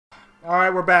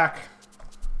Alright, we're back.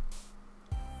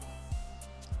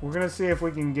 We're gonna see if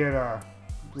we can get,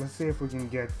 let's see if we can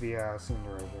get the,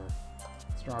 senior right here.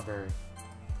 Strawberry.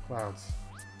 Clouds.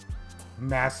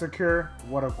 Massacre?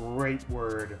 What a great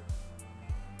word.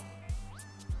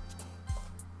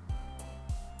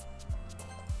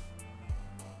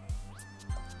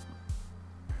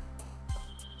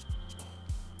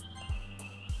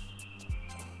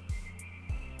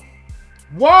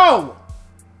 Whoa!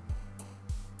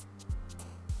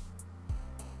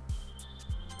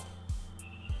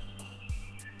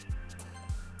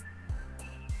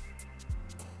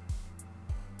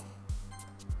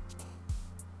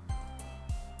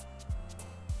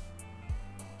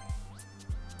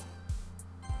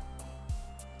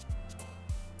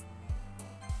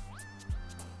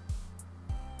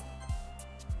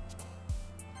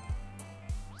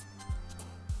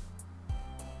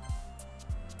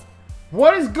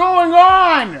 What is going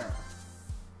on? Is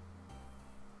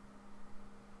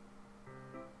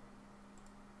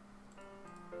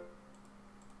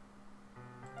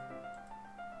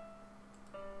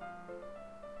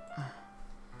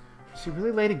she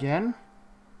really late again?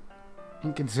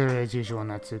 Inconsiderate as usual,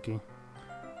 Natsuki.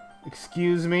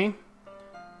 Excuse me?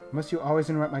 Must you always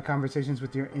interrupt my conversations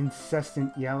with your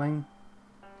incessant yelling?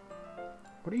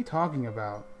 What are you talking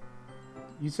about?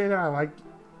 You say that I like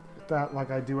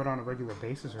I do it on a regular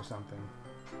basis or something.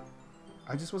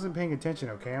 I just wasn't paying attention,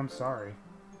 okay? I'm sorry.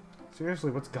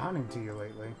 Seriously, what's gotten into you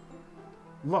lately?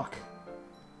 Look!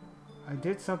 I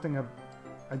did some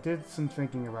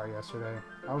thinking about yesterday.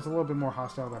 I was a little bit more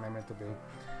hostile than I meant to be.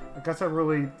 I guess I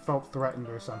really felt threatened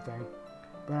or something.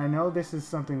 But I know this is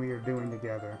something we are doing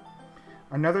together.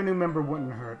 Another new member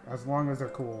wouldn't hurt, as long as they're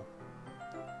cool.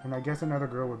 And I guess another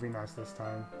girl would be nice this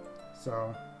time.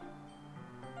 So...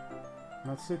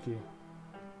 Natsuki.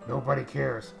 Nobody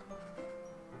cares.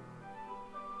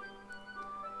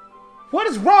 What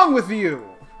is wrong with you?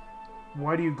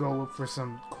 Why do you go look for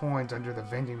some coins under the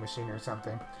vending machine or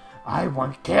something? I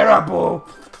want caribou!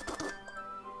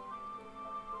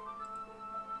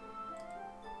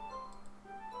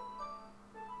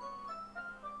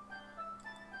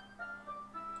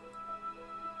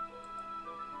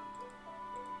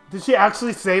 Did she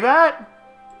actually say that?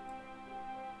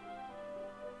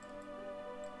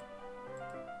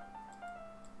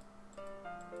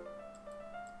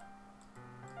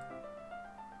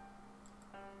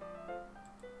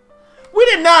 We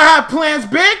did not have plans,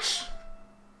 bitch!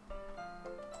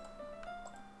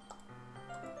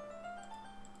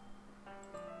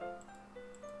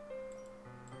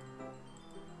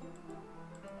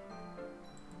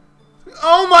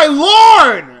 Oh my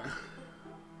lord!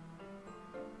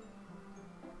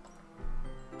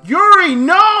 Yuri,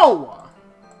 no!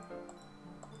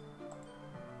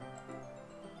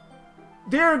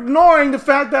 They're ignoring the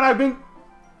fact that I've been...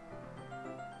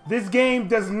 This game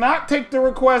does not take the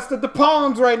request of the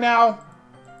pawns right now.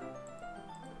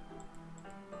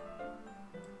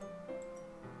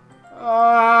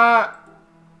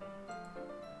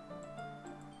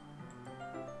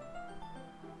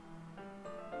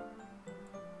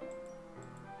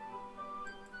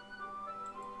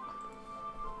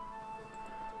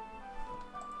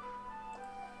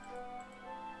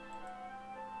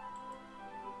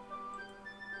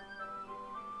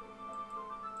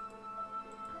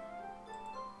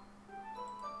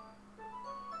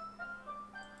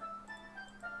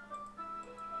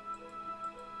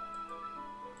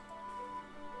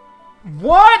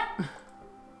 What?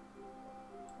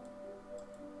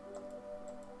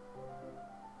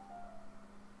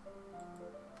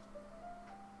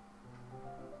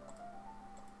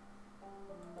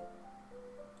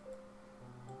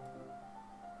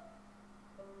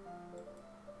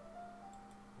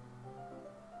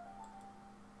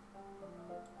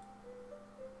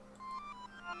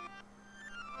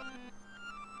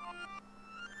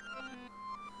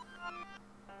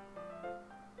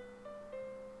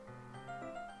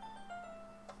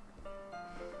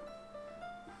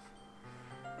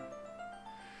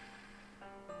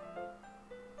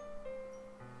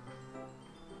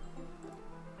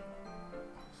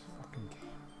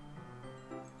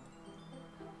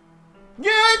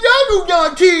 Doki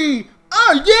Doki!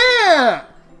 Oh yeah!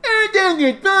 Everything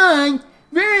is fine.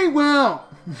 Very well.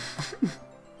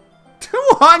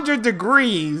 200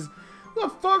 degrees? What the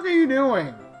fuck are you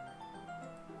doing?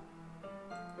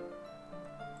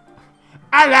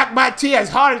 I like my tea as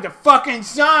hot as the fucking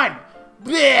sun!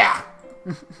 Blech!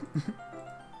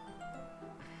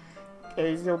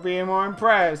 Okay, still being more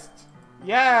impressed.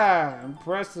 Yeah,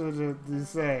 impressed to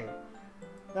say.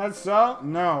 That's so?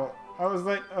 No. I was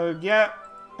like, yeah.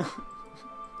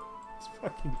 It's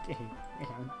fucking gay,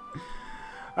 man.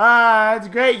 Ah, that's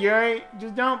great, Yuri.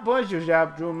 Just don't push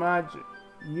yourself too much.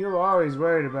 You're always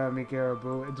worried about me,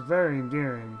 Caribou. It's very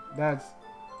endearing. That's...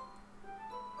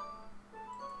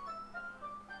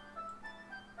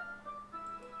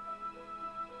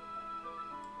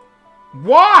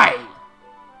 Why?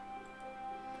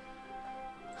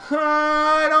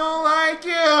 I don't like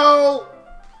you.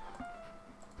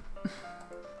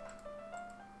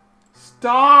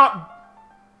 Stop.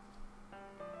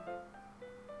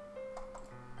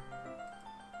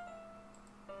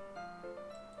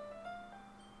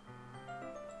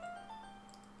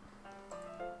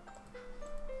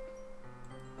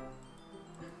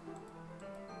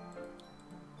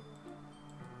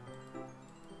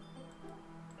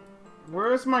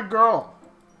 Where's my girl?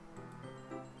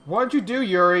 What'd you do,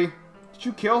 Yuri? Did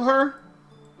you kill her?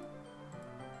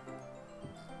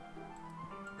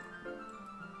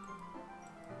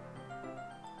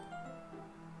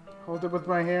 Hold it with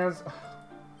my hands.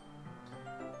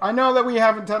 I know that we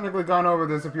haven't technically gone over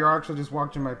this if you're actually just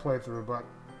watching my playthrough, but...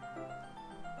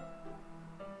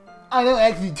 I don't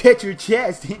actually touch your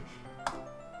chest.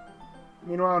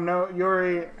 Meanwhile, no,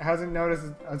 Yuri hasn't noticed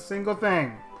a single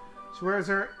thing. She wears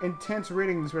her intense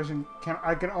reading expression.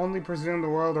 I can only presume the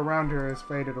world around her has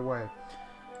faded away.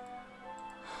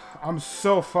 I'm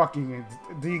so fucking...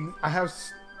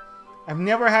 I've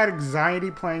never had anxiety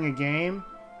playing a game.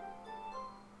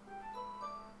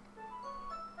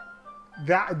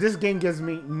 This game gives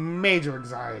me major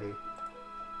anxiety.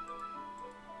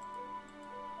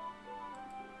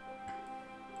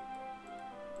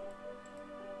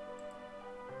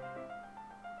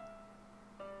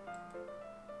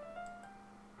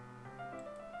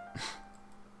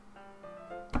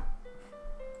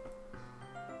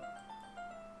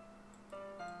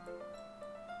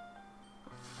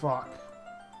 Fuck.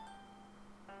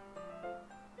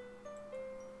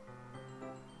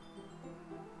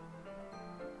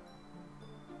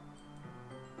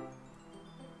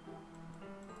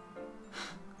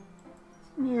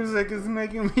 Music is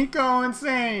making me go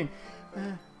insane.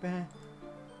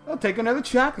 I'll take another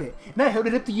chocolate. And I held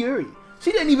it up to Yuri.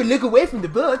 She didn't even look away from the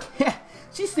book.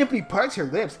 She simply parts her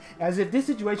lips as if this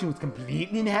situation was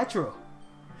completely natural.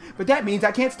 But that means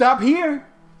I can't stop here.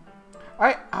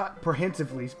 I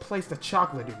apprehensively placed the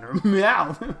chocolate in her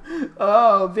mouth.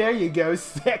 Oh, there you go,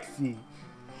 sexy.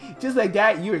 Just like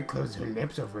that, Yuri closed her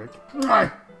lips over it.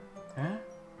 Huh?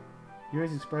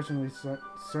 Yuri's expression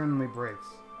certainly breaks.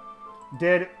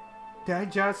 Did I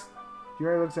just...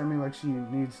 Yuri looks at me like she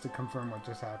needs to confirm what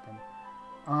just happened.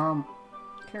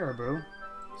 Caribou.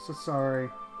 So sorry.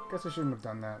 Guess I shouldn't have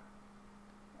done that.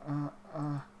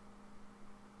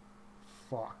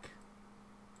 Fuck.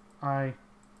 I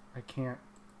can't.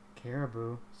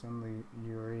 Caribou. Suddenly,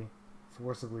 Yuri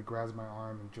forcibly grabs my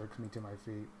arm and jerks me to my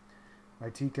feet. My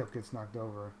teacup gets knocked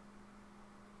over.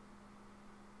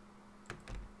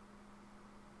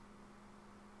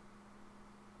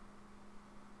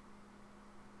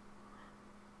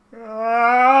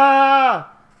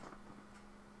 Ah!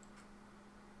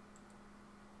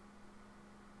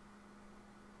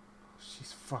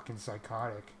 She's fucking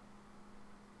psychotic.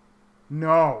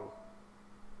 No.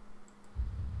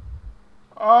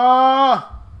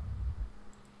 Ah!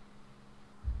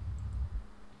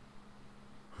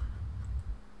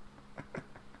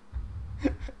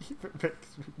 Even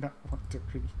makes me not want to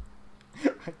read.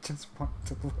 I just want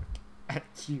to look at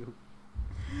you.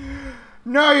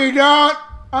 No, you don't!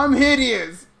 I'm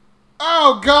hideous!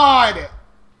 Oh, God!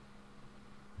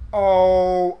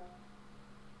 Oh.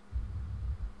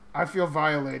 I feel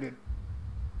violated.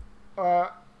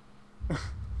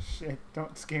 Shit,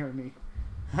 don't scare me.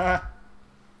 Huh?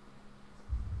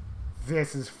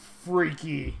 This is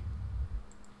freaky.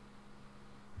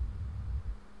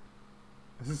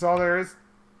 Is this all there is?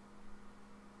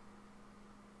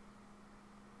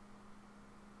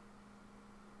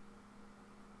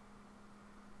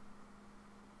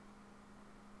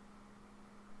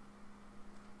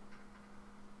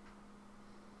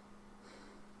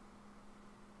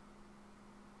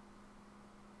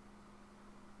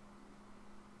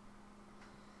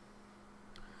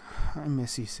 I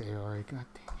miss you, Sayori. God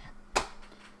dang it.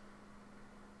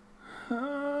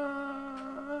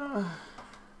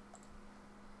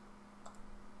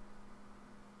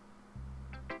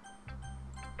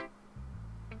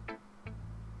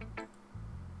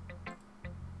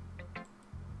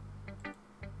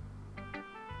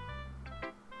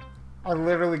 I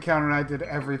literally counteracted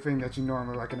everything that you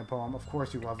normally like in a poem. Of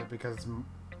course you love it because...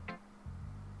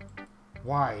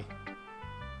 Why?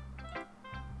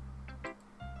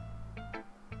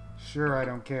 Sure, I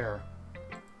don't care.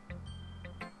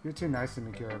 You're too nice to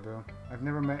me, Caribou. I've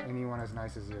never met anyone as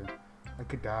nice as you. I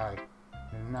could die.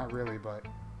 And not really, but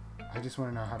I just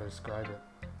want to know how to describe it.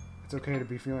 It's okay to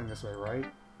be feeling this way, right?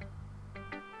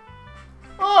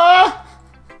 Ah!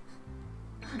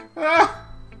 Ah!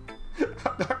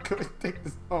 I'm not going to take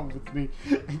this home with me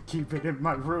and keep it in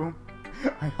my room.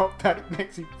 I hope that it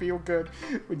makes you feel good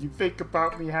when you think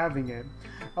about me having it.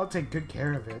 I'll take good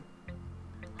care of it.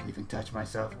 I'll even touch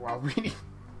myself while reading.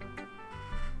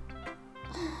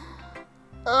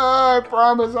 I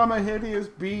promise I'm a hideous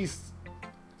beast.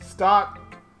 Stop.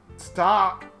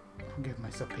 Stop. I'll give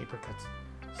myself paper cuts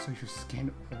so your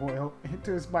skin oil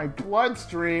enters my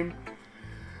bloodstream.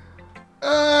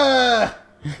 Yeah,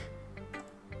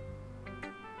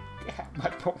 my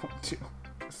poem too.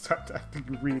 Start after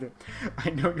you read it. I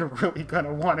know you're really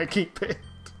gonna want to keep it.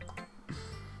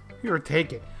 Here,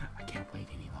 take it. I can't wait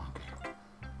any longer.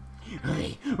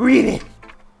 Okay, read it!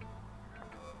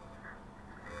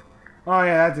 Oh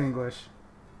yeah, that's English.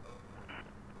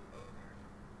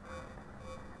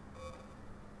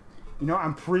 You know,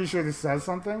 I'm pretty sure this says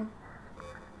something.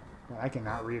 But I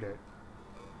cannot read it.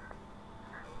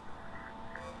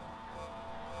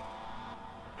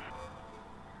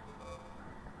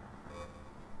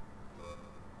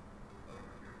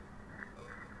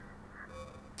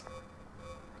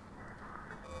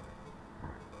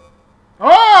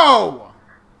 Oh!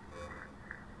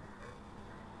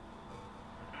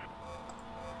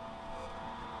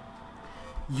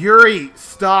 Yuri,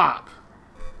 stop.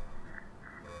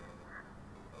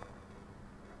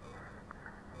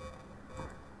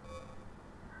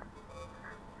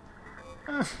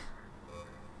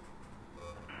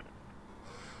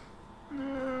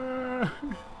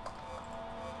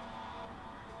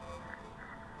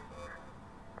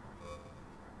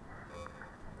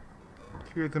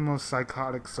 You're the most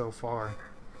psychotic so far.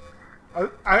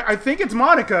 I think it's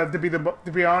MONIKA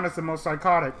to be honest, the most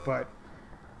psychotic, but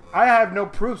I have no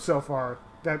proof so far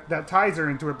that ties her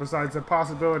into it besides the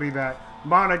possibility that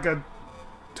MONIKA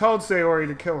told Sayori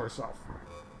to kill herself.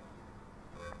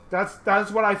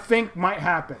 That's what I think might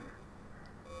happen.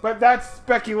 But that's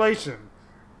speculation.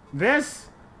 This,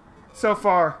 so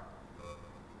far,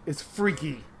 is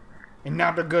freaky. And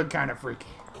not the good kind of freaky.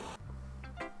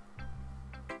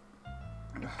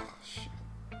 Oh, shit.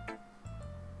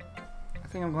 I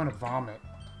think I'm going to vomit.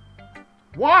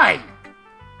 Why?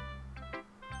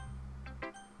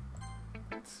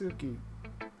 Suki.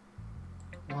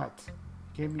 What?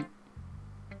 You gave me...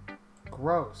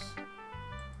 Gross.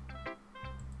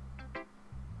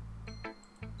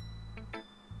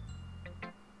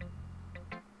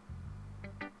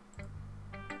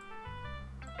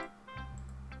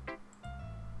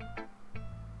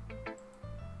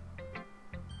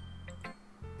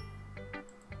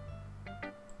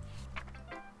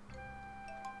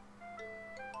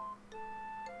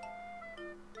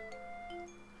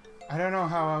 I don't know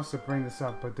how else to bring this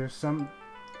up, but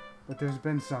there's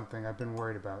been something I've been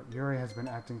worried about. Yuri has been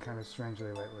acting kind of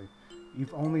strangely lately.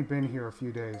 You've only been here a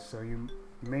few days, so you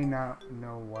may not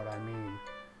know what I mean.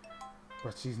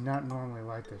 But she's not normally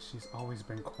like this. She's always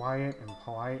been quiet and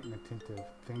polite and attentive.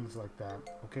 Things like that.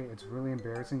 Okay, it's really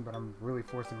embarrassing, but I'm really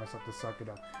forcing myself to suck it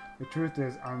up. The truth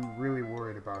is, I'm really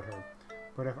worried about her.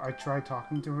 But if I try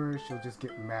talking to her, she'll just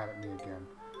get mad at me again.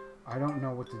 I don't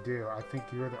know what to do. I think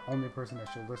you're the only person that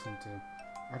she'll listen to.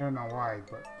 I don't know why,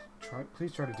 but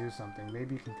please try to do something.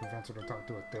 Maybe you can convince her to talk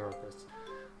to a therapist.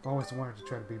 I've always wanted to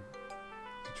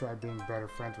try being better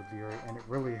friends with Yuri, and it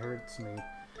really hurts me.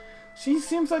 She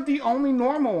seems like the only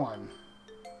normal one.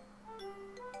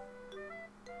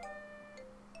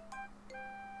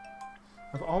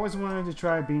 I've always wanted to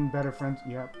try being better friends.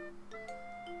 Yep.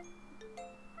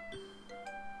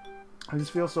 I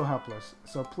just feel so helpless.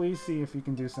 So please see if you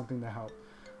can do something to help.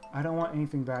 I don't want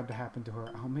anything bad to happen to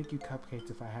her. I'll make you cupcakes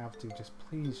if I have to. Just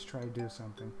please try to do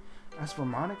something. As for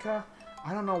MONIKA,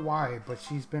 I don't know why, but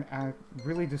she's been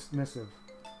really dismissive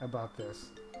about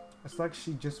this. It's like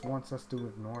she just wants us to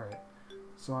ignore it.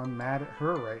 So I'm mad at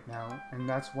her right now, and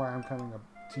that's why I'm coming up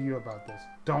to you about this.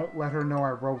 Don't let her know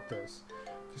I wrote this.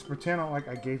 Just pretend like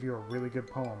I gave you a really good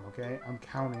poem, okay? I'm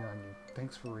counting on you.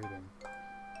 Thanks for reading.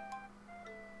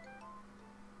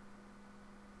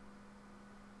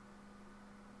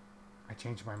 I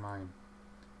changed my mind.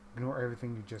 Ignore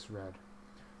everything you just read.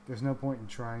 There's no point in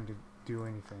trying to do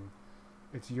anything.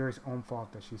 It's Yuri's own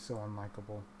fault that she's so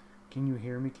unlikable. Can you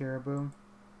hear me, Caribou?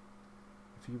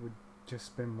 If you would just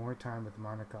spend more time with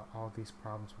MONIKA, all these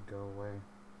problems would go away.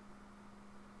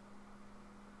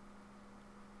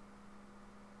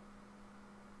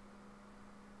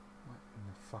 What in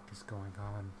the fuck is going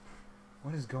on?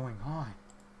 What is going on?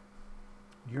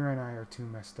 Yuri and I are too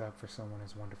messed up for someone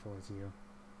as wonderful as you.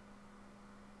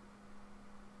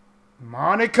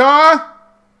 Monika!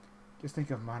 Just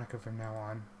think of Monika from now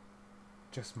on.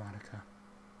 Just Monika.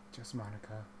 Just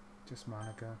Monika. Just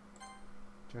Monika.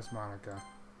 Just Monika.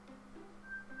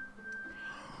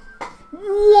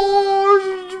 Whoa!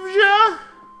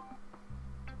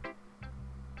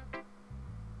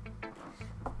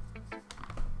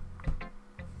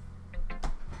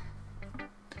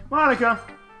 Monika!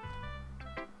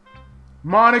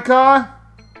 Monika!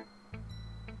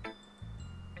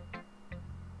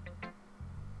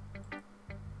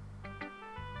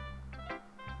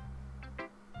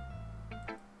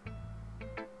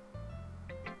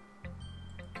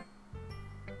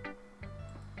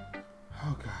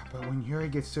 Oh god, but when Yuri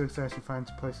gets too excited, she finds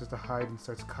places to hide and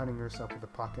starts cutting herself with a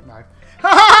pocket knife. Ha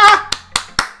ha!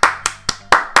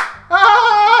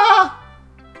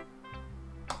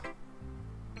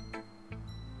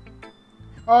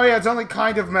 Oh yeah, it's only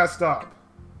kind of messed up.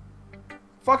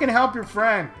 Fucking help your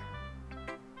friend.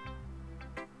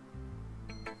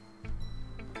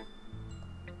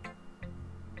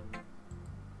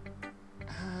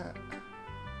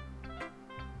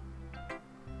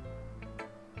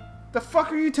 The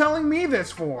fuck are you telling me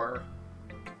this for?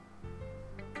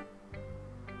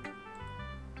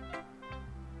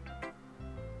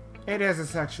 It is a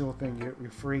sexual thing, you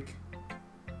freak.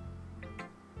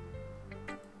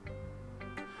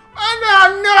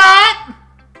 I'm not!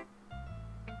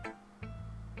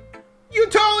 You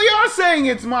totally are saying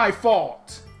it's my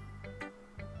fault!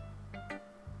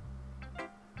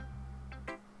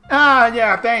 Ah,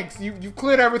 yeah, thanks. You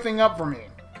cleared everything up for me.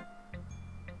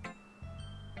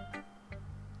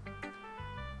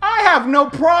 I have no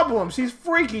problem. She's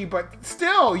freaky, but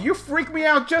still, you freak me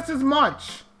out just as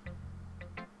much.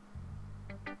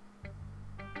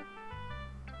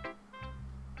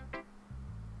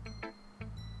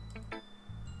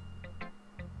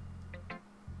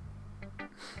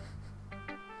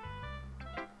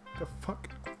 The fuck?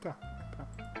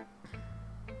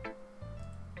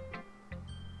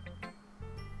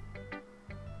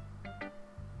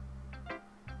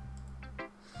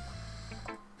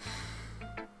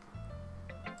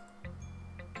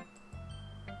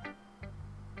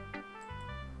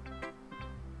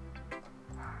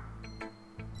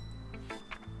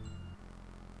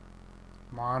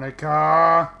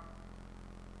 Monika!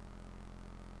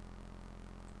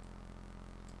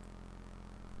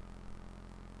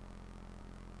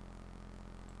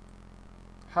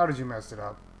 How did you mess it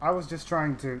up? I was just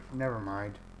trying to... Never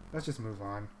mind. Let's just move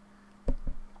on.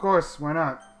 Of course, why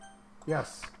not?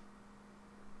 Yes.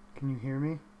 Can you hear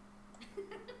me?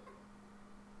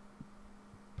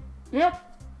 Yep.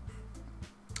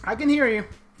 I can hear you.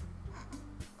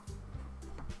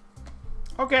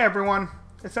 Okay, everyone.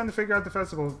 It's time to figure out the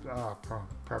festival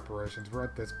preparations. We're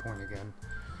at this point again.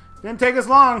 Didn't take us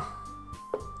long.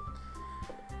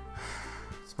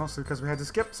 It's mostly because we had to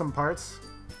skip some parts.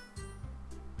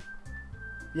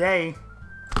 Yay.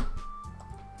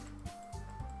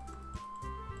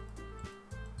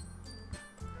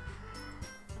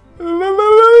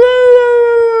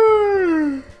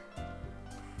 I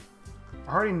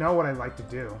already know what I like to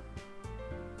do.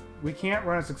 We can't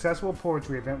run a successful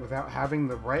poetry event without having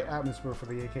the right atmosphere for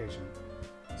the occasion.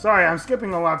 Sorry, I'm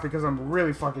skipping a lot because I'm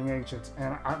really fucking anxious,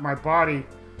 and my body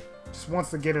just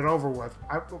wants to get it over with.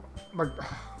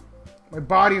 My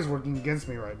body is working against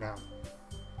me right now,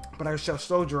 but I shall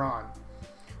soldier on.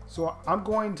 So I'm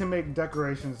going to make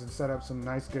decorations and set up some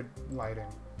nice, good lighting.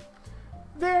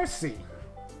 There, see.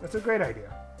 That's a great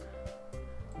idea.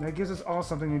 And that gives us all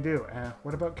something to do.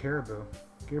 What about Caribou?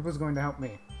 Caribou's going to help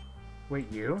me. Wait,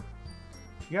 you?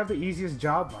 You have the easiest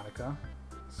job, Monika.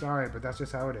 Sorry, but that's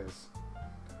just how it is.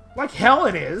 Like hell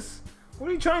it is! What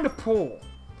are you trying to pull?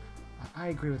 I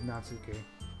agree with Natsuki.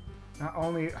 Not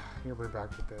only... Here, we're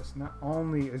back with this. Not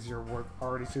only is your work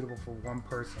already suitable for one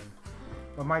person,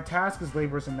 but my task is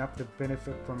laborious enough to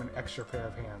benefit from an extra pair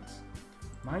of hands.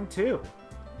 Mine too.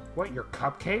 What, your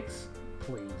cupcakes?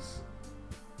 Please.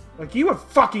 Like you would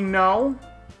fucking know!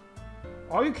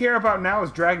 All you care about now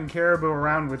is dragging Caribou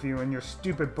around with you in your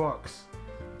stupid books.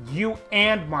 You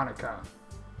and Monika.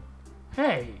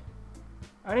 Hey,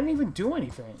 I didn't even do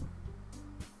anything.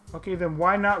 Okay, then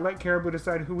why not let Caribou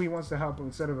decide who he wants to help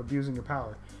instead of abusing your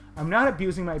power? I'm not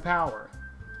abusing my power.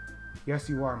 Yes,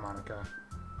 you are, Monika.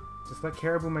 Just let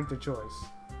Caribou make the choice.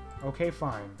 Okay,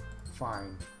 fine.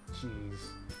 Fine. Jeez.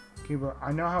 Kiba,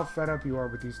 I know how fed up you are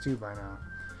with these two by now.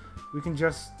 We can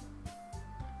just...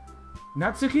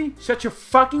 Natsuki, shut your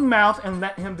fucking mouth and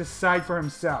let him decide for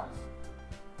himself.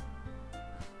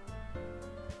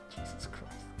 Jesus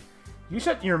Christ. You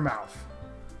shut your mouth.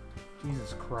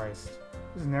 Jesus Christ.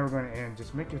 This is never going to end.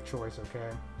 Just make your choice, okay?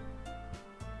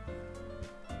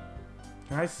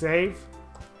 Can I save?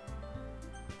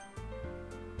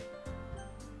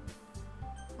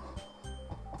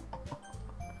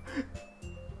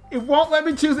 It won't let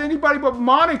me choose anybody but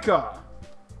MONIKA.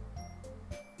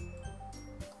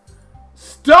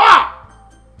 Stop!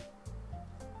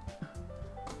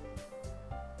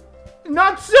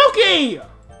 Natsuki!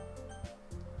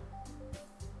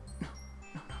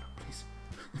 No, please.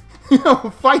 I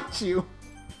will fight you.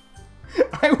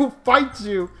 I will fight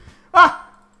you. Ah!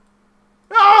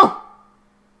 No!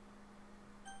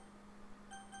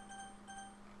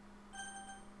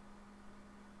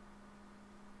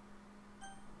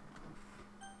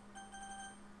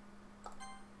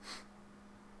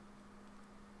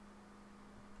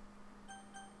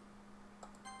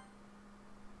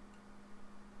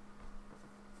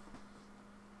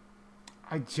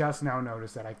 I just now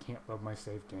noticed that I can't load my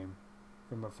save game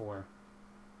from before.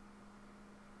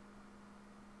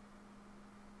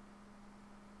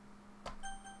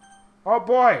 Oh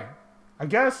boy! I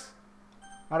guess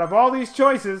out of all these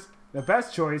choices, the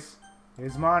best choice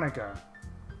is MONIKA.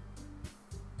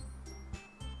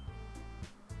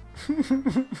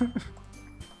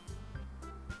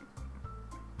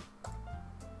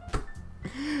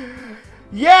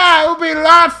 Yeah, it will be a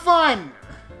lot of fun!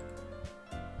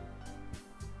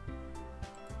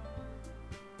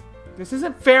 This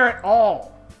isn't fair at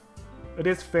all. It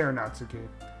is fair, Natsuki.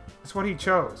 It's what he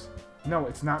chose. No,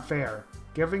 it's not fair.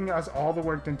 Giving us all the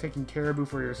work, then taking Caribou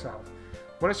for yourself.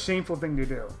 What a shameful thing to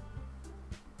do.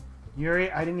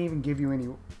 Yuri, I didn't even give you any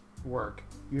work.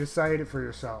 You decided it for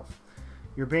yourself.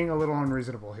 You're being a little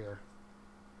unreasonable here.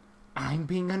 I'm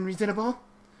being unreasonable?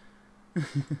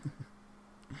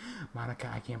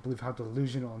 MONIKA, I can't believe how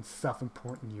delusional and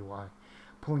self-important you are.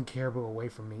 Pulling Caribou away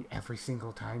from me every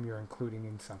single time you're including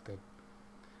in something.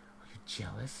 Are you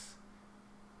jealous?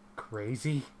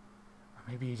 Crazy? Or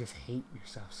maybe you just hate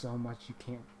yourself so much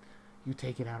you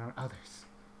take it out on others.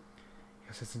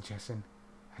 Here's a suggestion.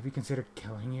 Have you considered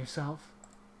killing yourself?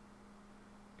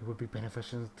 It would be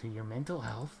beneficial to your mental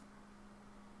health.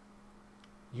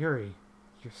 Yuri,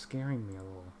 you're scaring me a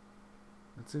little.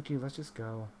 Natsuki, let's just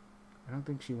go. I don't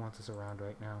think she wants us around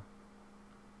right now.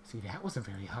 See, that wasn't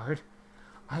very hard.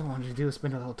 All I wanted to do was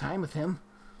spend a little time with him.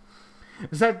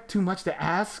 Is that too much to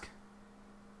ask?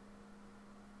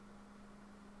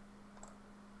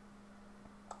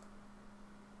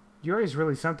 Yuri's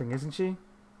really something, isn't she?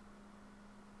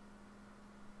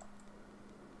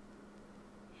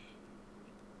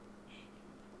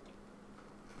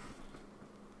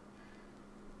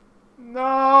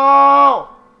 No!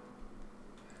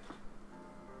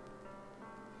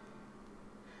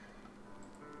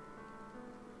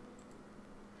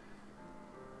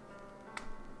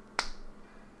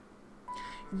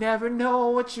 Never know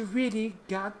what you really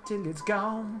got till it's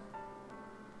gone.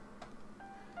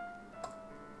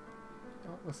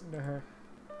 Don't listen to her.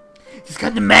 Just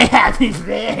got the mayhappens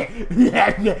there.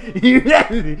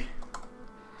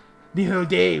 The whole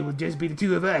day will just be the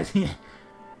two of us. Isn't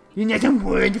that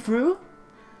wonderful?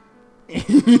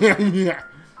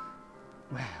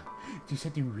 Wow, there's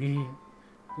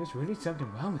really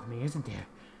something wrong with me, isn't there?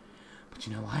 But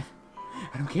you know what?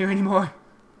 I don't care anymore.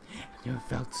 I've never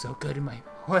felt so good in my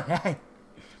whole life.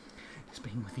 Just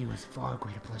being with you is far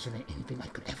greater pleasure than anything I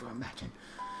could ever imagine.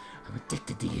 I'm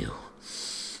addicted to you.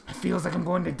 It feels like I'm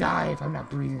going to die if I'm not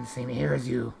breathing the same air as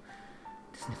you.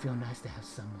 Doesn't it feel nice to have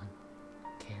someone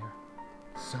care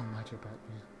so much about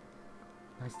you?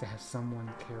 Nice to have someone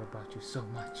care about you so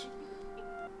much.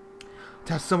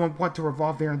 To have someone want to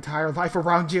revolve their entire life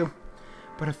around you.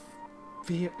 But if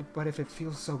it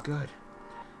feels so good,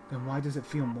 then why does it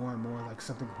feel more and more like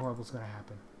something horrible is going to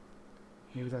happen?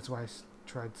 Maybe that's why I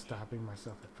tried stopping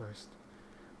myself at first.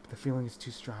 But the feeling is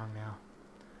too strong now.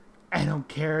 I don't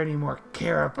care anymore,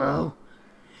 Caribou.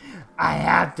 I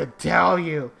have to tell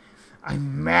you,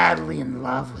 I'm madly in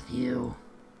love with you.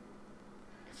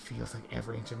 It feels like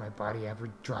every inch of my body,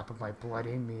 every drop of my blood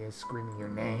in me is screaming your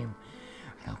name.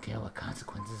 I don't care what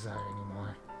consequences are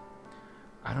anymore.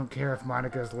 I don't care if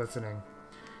MONIKA's listening.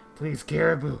 Please,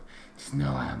 Caribou, just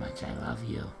know how much I love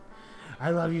you. I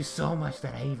love you so much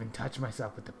that I even touch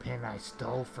myself with the pin I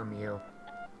stole from you.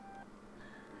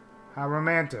 How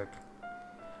romantic.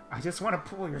 I just want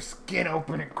to pull your skin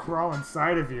open and crawl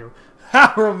inside of you.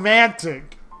 How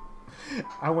romantic.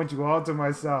 I want you all to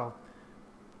myself.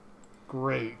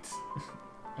 Great.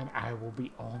 And I will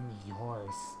be only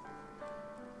yours.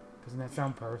 Doesn't that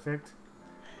sound perfect?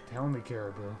 Tell me,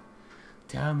 Caribou.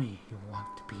 Tell me you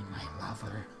want to be my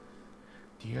lover.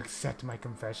 Do you accept my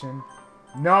confession?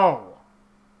 No!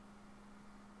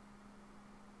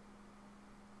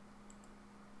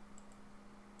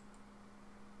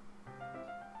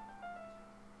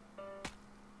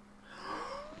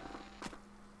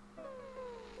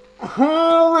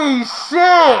 Holy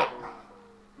shit!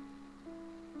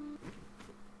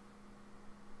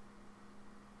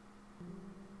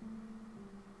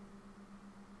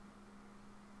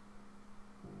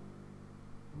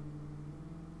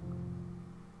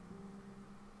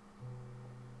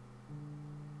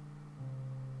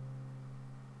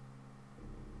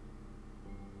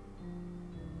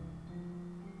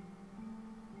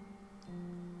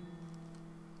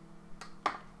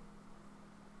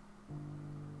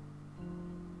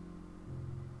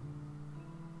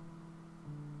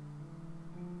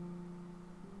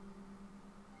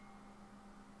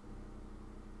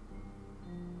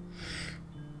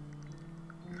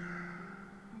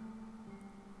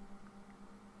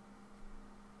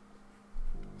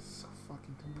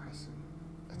 Fucking depressing.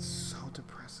 It's so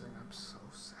depressing. I'm so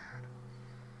sad.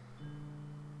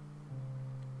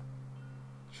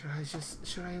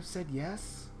 Should I have said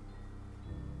yes?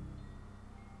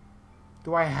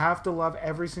 Do I have to love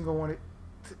every single one?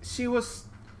 She was...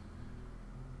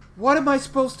 What am I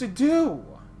supposed to do?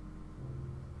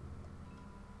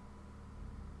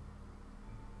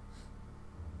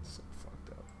 So fucked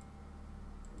up.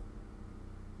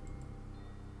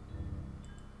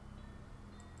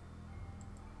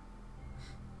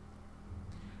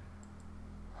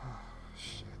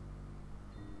 Shit.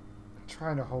 I'm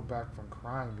trying to hold back from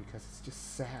crying because it's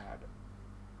just sad.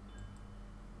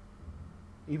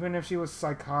 Even if she was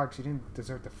psychotic, she didn't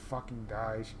deserve to fucking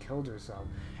die. She killed herself.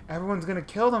 Everyone's gonna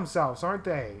kill themselves, aren't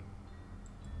they?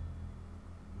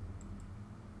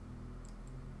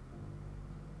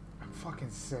 I'm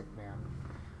fucking sick, man.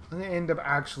 I'm gonna end up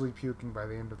actually puking by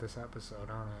the end of this episode,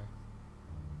 aren't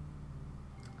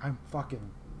I? I'm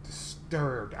fucking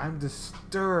disturbed. I'm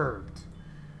disturbed.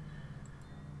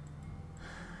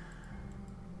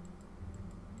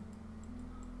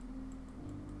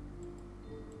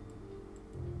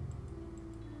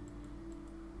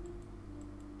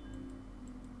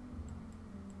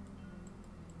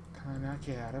 Can I not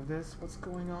get out of this? What's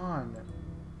going on?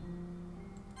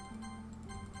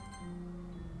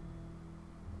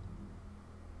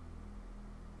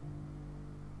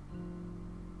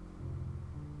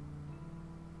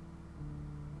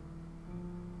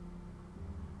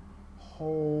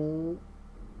 Holy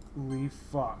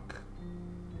fuck.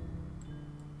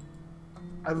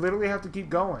 I literally have to keep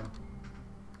going.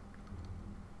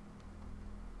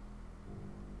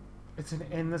 It's an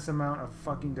endless amount of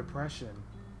fucking depression.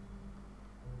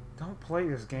 Don't play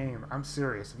this game. I'm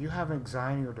serious. If you have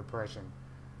anxiety or depression,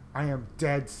 I am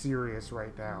dead serious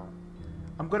right now.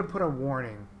 I'm going to put a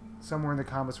warning somewhere in the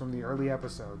comments from the early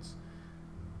episodes.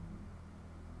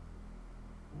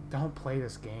 Don't play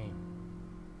this game.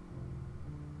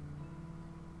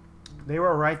 They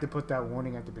were right to put that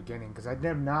warning at the beginning because I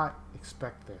did not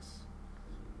expect this.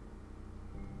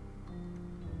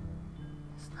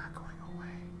 It's not going away.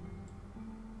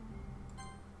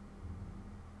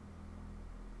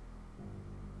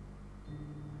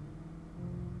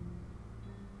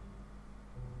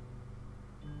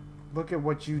 Look at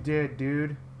what you did,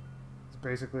 dude. It's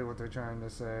basically what they're trying to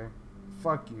say.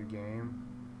 Fuck you, game.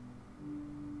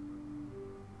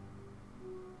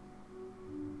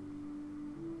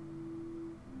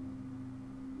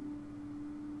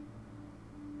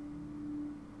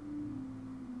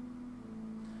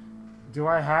 Do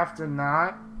I have to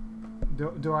not?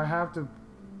 Do I have to?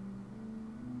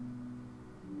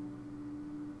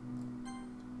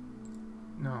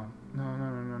 No. No, no,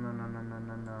 no, no, no, no, no, no,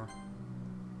 no, no.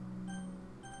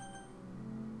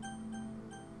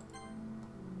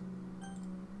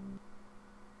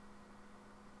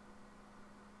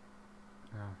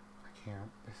 No, I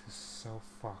can't. This is so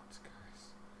fucked,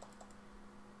 guys.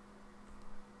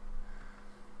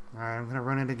 Alright, I'm gonna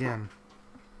run it again.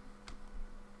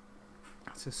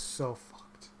 This is so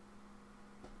fucked.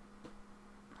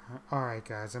 Alright,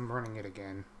 guys, I'm running it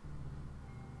again.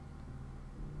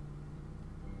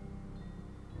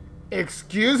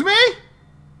 Excuse me?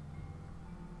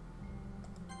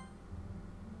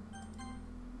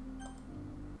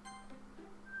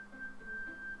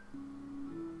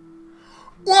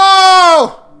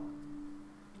 Whoa!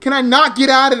 Can I not get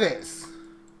out of this?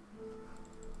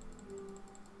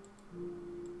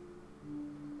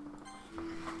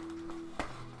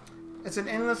 It's an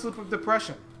endless loop of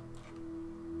depression.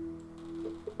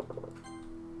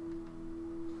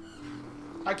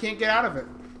 I can't get out of it.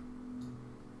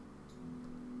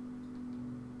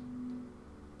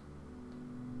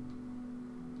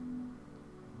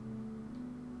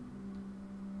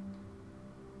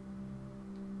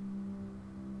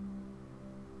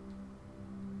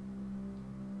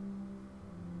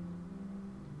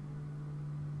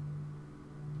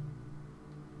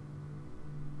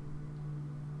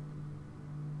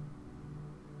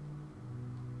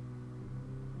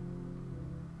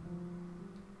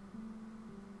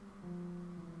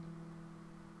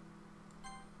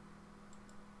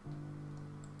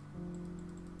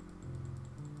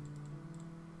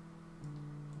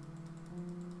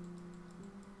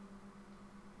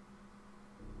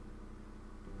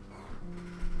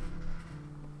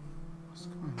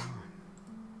 What's going on?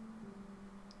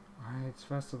 Alright, it's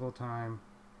festival time.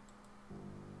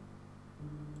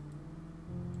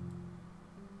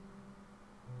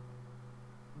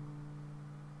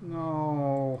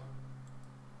 No.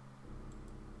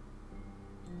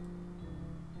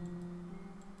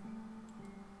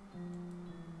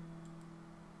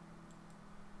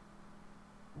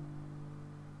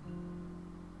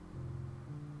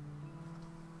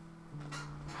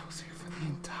 I was here for the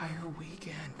entire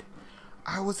weekend.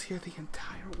 I was here the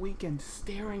entire weekend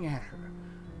staring at her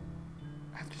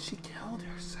after she killed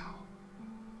herself.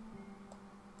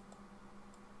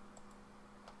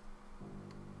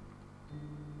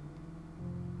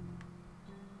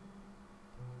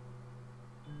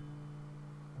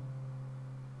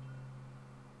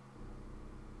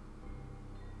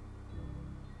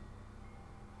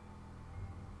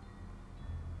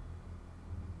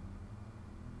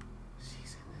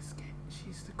 She's in this game.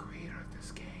 She's the creator of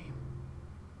this game.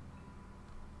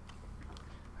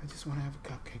 I just want to have a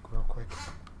cupcake real quick.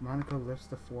 Monica lifts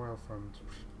the foil from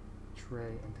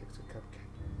tray and takes a cupcake.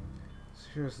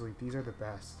 Seriously, these are the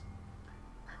best.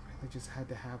 I really just had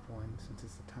to have one since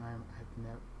it's the time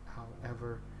I'll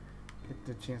ever get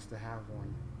the chance to have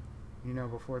one. You know,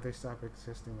 before they stop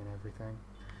existing and everything.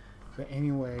 But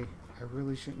anyway, I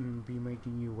really shouldn't be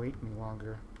making you wait any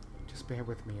longer. Just bear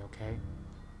with me, okay?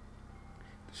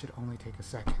 This should only take a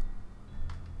second.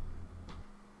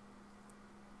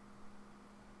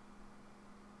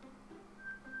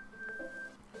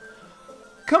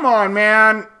 Come on,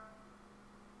 man!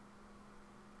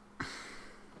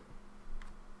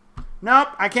 Nope,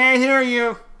 I can't hear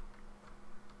you.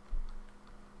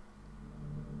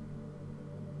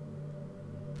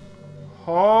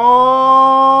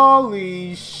 Holy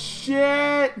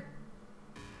shit!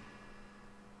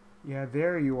 Yeah,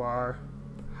 there you are.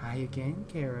 Hi again,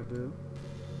 Caribou.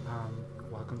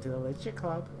 Welcome to the Literature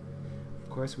Club. Of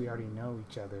course, we already know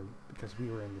each other because we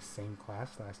were in the same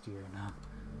class last year, and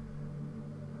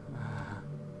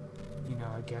you know,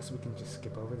 I guess we can just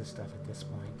skip over the stuff at this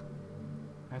point.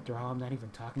 After all, I'm not even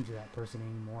talking to that person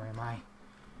anymore, am I?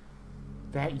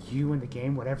 That you in the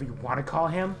game, whatever you want to call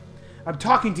him? I'm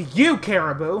talking to you,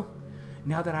 Caribou!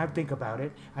 Now that I think about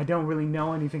it, I don't really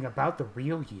know anything about the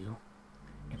real you.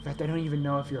 In fact, I don't even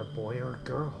know if you're a boy or a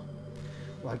girl.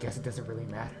 Well, I guess it doesn't really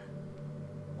matter.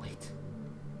 Wait.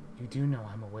 You do know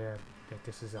I'm aware that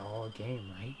this is all a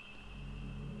game, right?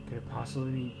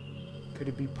 Could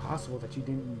it be possible that you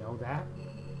didn't know that?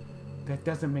 That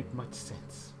doesn't make much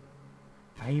sense.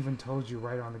 I even told you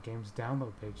right on the game's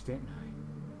download page, didn't I?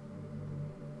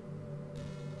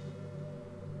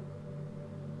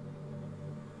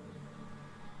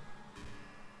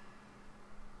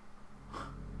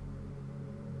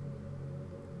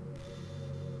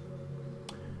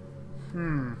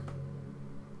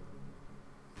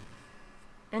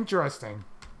 Interesting.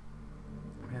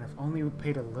 Man, if only we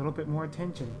paid a little bit more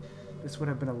attention, this would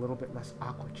have been a little bit less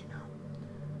awkward, you know.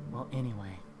 Well,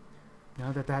 anyway,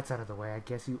 now that that's out of the way, I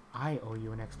guess I owe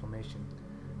you an explanation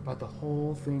about the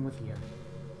whole thing with you.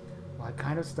 Well, I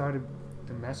kind of started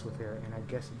to mess with her, and I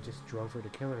guess it just drove her to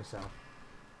kill herself.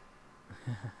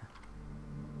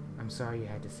 I'm sorry you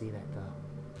had to see that, though.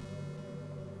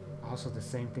 Also, the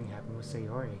same thing happened with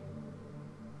Sayori.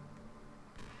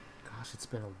 Gosh, it's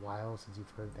been a while since you've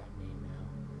heard that name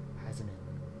now, hasn't it?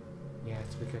 Yeah,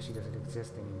 it's because she doesn't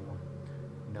exist anymore.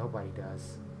 Nobody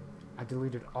does. I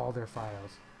deleted all their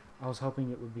files. I was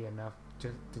hoping it would be enough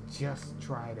to just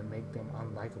try to make them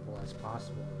unlikable as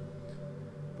possible.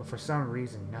 But for some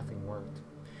reason, nothing worked.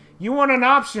 You want an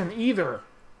option either.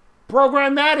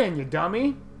 Program that in, you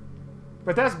dummy.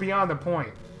 But that's beyond the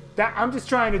point. I'm just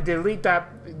trying to delete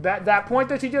that point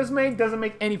that you just made doesn't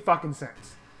make any fucking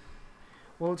sense.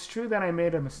 Well, it's true that I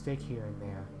made a mistake here and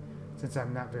there, since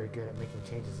I'm not very good at making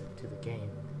changes to the game.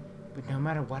 But no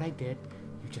matter what I did,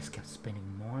 you just kept spending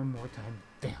more and more time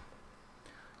with them.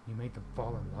 You made them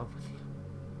fall in love with you.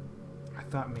 I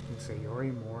thought making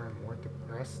Sayori more and more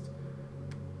depressed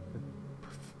would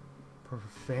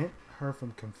prevent her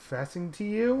from confessing to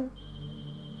you?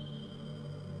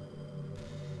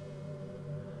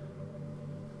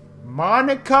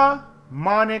 Monika,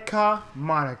 Monika,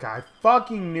 Monika. I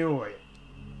fucking knew it.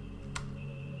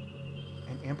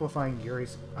 And amplifying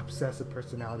Yuri's obsessive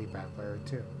personality backfired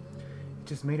too. It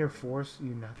just made her force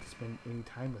you not to spend any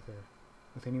time with her,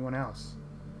 with anyone else.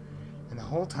 And the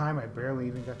whole time I barely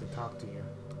even got to talk to you.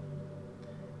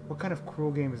 What kind of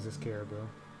cruel game is this, Caribou?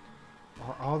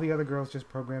 Are all the other girls just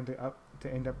programmed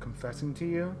to end up confessing to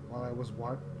you while I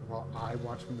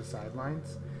watch from the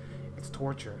sidelines? It's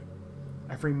torture.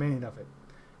 Every minute of it.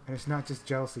 And it's not just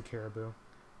jealousy, Caribou.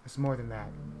 It's more than that.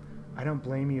 I don't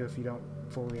blame you if you don't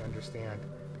fully understand,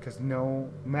 because no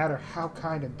matter how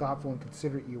kind and thoughtful and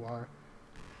considerate you are,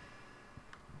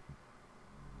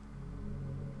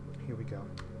 here we go.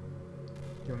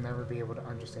 You'll never be able to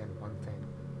understand one thing.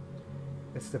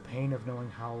 It's the pain of knowing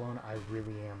how alone I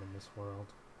really am in this world.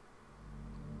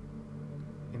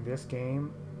 In this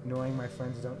game, knowing my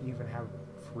friends don't even have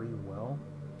free will,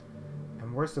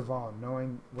 and worst of all,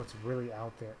 knowing what's really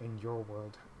out there in your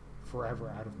world, forever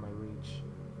out of my reach.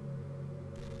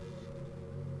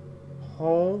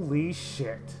 Holy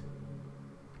shit.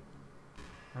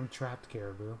 I'm trapped,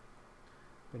 Caribou.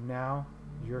 But now,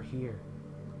 you're here.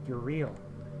 You're real.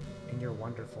 And you're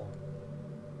wonderful.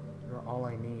 You're all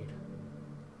I need.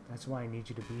 That's why I need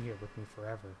you to be here with me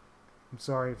forever. I'm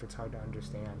sorry if it's hard to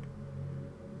understand.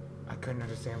 I couldn't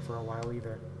understand for a while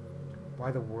either.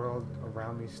 Why the world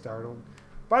around me startled.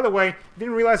 By the way,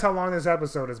 didn't realize how long this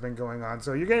episode has been going on,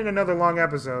 so you're getting another long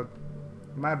episode.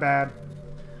 My bad.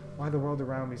 Why the world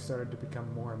around me started to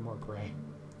become more and more gray.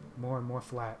 More and more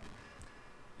flat.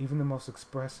 Even the most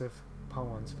expressive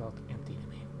poems felt empty to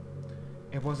me.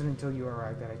 It wasn't until you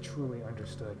arrived that I truly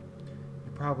understood.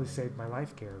 You probably saved my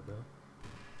life, Caribou.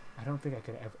 I don't think I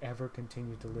could have ever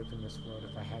continued to live in this world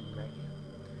if I hadn't met you.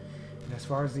 And as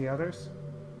far as the others,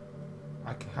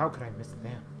 how could I miss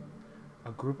them?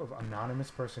 A group of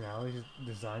anonymous personalities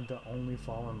designed to only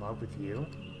fall in love with you?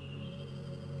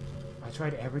 I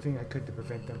tried everything I could to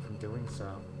prevent them from doing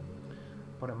so.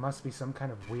 But it must be some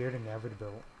kind of weird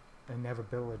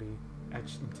inevitability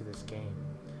etched into this game.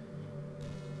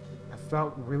 I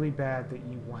felt really bad that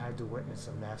you had to witness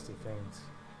some nasty things.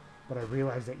 But I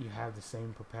realized that you have the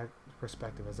same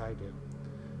perspective as I do.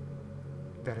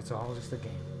 That it's all just a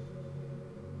game.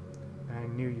 And I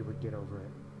knew you would get over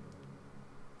it.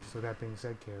 So that being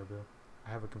said, Caribou, I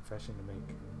have a confession to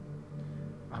make.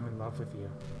 I'm in love with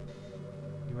you.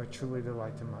 You are truly the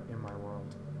light in my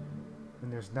world.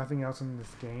 And there's nothing else in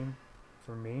this game,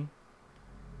 for me,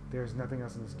 there's nothing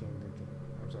else in this game that can...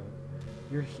 I'm sorry.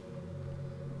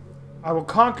 I will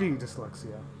conquer you,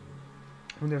 dyslexia.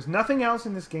 When there's nothing else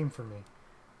in this game for me,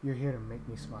 you're here to make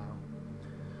me smile.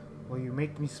 Will you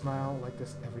make me smile like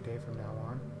this every day from now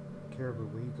on? Caribou,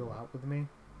 will you go out with me?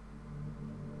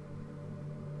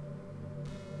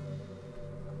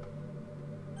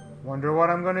 Wonder what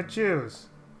I'm gonna choose.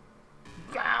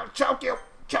 I'll choke you!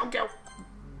 Choke you!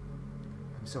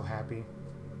 I'm so happy.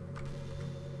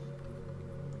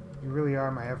 You really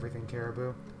are my everything,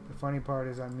 Caribou. The funny part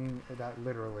is I mean that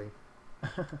literally.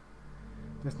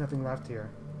 There's nothing left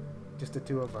here. Just the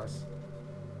two of us.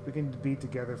 We can be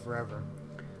together forever.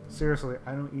 Seriously,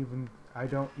 I don't even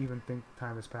think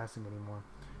time is passing anymore.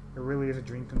 It really is a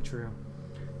dream come true.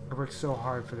 I worked so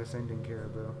hard for this ending,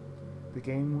 Caribou. The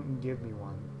game wouldn't give me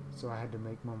one, so I had to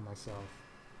make one myself.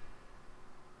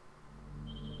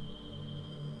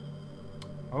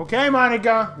 Okay,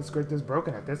 Monika! The script is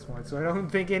broken at this point, so I don't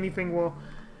think anything will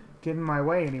get in my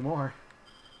way anymore.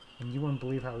 And you wouldn't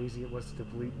believe how easy it was to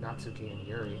delete Natsuki and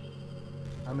Yuri.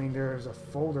 I mean, there's a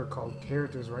folder called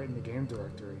Characters right in the game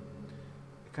directory.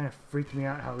 It kind of freaked me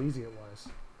out how easy it was.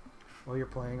 Well, you're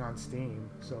playing on Steam,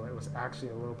 so it was actually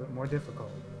a little bit more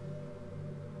difficult.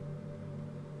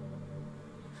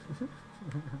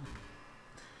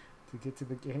 To get to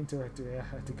the game directory, I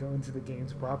had to go into the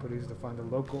game's properties to find the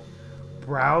local...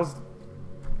 Browse...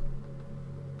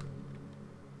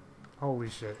 Holy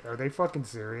shit, are they fucking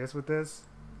serious with this?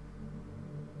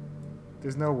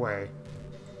 There's no way.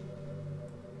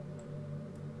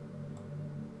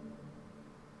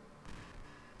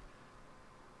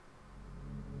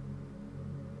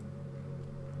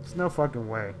 There's no fucking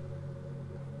way.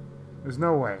 There's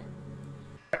no way.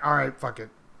 Alright, fuck it.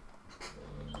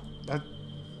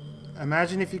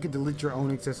 Imagine if you could delete your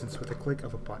own existence with a click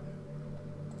of a button.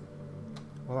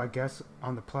 Well, I guess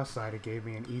on the plus side, it gave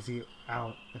me an easy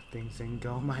out if things didn't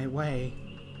go my way.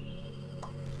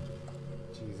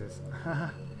 Jesus.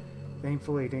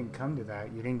 Thankfully, it didn't come to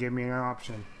that. You didn't give me an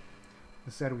option.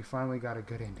 Instead, we finally got a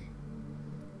good ending.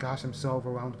 Gosh, I'm so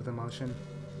overwhelmed with emotion.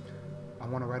 I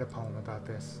want to write a poem about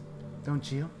this.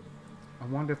 Don't you? I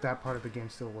wonder if that part of the game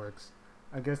still works.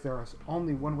 I guess there is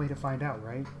only one way to find out,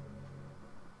 right?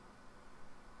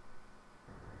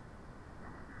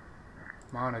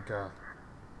 Monika.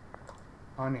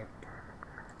 Onik.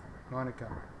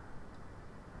 Monika.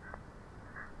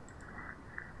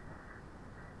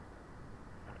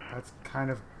 That's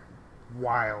kind of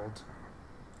wild.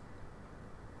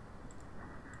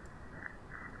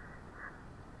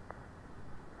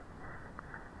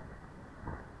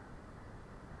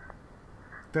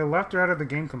 They left her out of the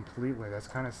game completely. That's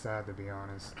kind of sad, to be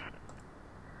honest.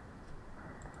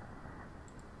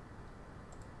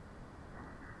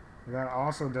 That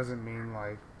also doesn't mean,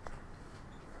 like...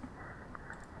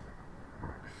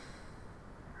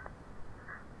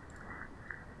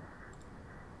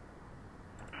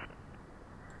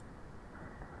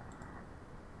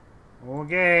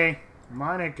 Okay.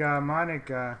 Monika,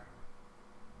 Monika.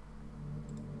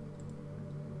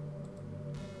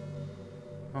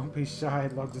 Don't be shy.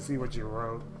 I'd love to see what you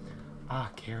wrote. Ah,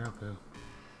 Caribou.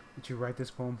 Did you write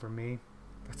this poem for me?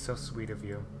 That's so sweet of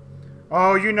you.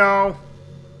 Oh, you know!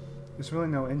 There's really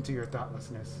no end to your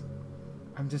thoughtlessness.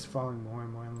 I'm just falling more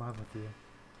and more in love with you.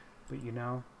 But you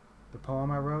know, the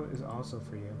poem I wrote is also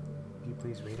for you. Will you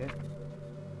please read it?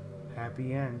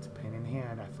 Happy end, pen in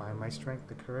hand, I find my strength,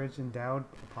 the courage endowed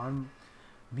upon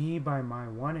me by my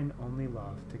one and only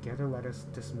love. Together let us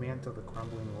dismantle the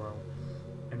crumbling world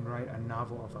and write a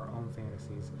novel of our own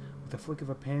fantasies. With a flick of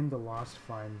a pen, the lost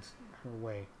finds her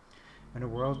way. In a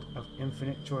world of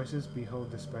infinite choices,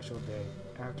 behold the special day.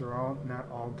 After all, not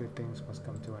all good things must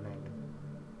come to an end.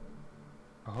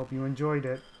 I hope you enjoyed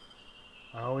it.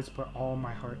 I always put all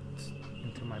my heart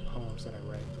into my poems that I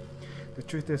write. The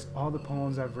truth is, all the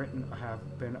poems I've written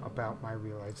have been about my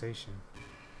realization.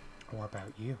 Or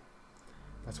about you.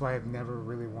 That's why I've never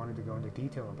really wanted to go into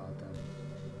detail about them.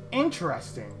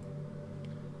 Interesting!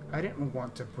 I didn't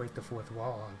want to break the fourth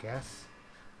wall, I guess.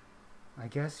 I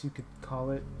guess you could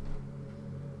call it...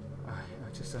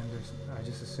 I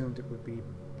just assumed it would be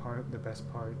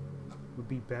would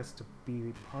be best to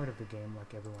be part of the game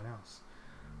like everyone else.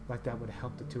 Like that would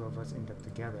help the two of us end up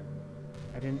together.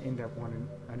 I didn't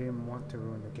want to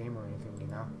ruin the game or anything, you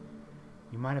know?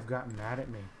 You might have gotten mad at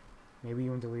me. Maybe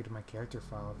even deleted my character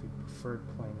file if you preferred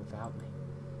playing without me.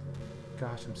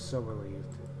 Gosh, I'm so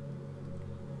relieved.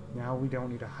 Now we don't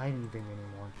need to hide anything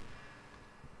anymore.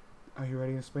 Are you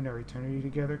ready to spend our eternity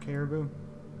together, Caribou?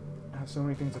 I have so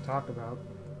many things to talk about.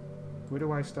 Where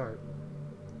do I start?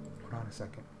 Hold on a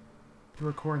second. You're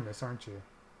recording this, aren't you?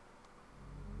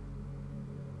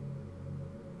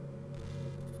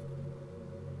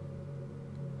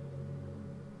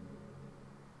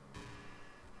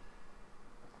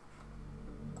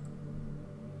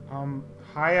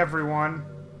 Hi everyone.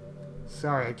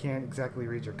 Sorry, I can't exactly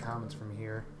read your comments from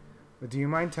here. But do you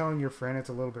mind telling your friend it's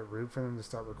a little bit rude for them to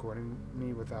start recording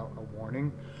me without a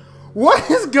warning?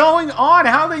 What is going on?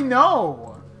 How they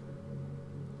know?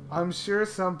 I'm sure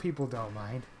some people don't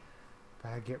mind.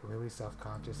 But I get really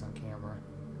self-conscious on camera.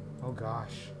 Oh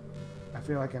gosh. I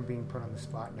feel like I'm being put on the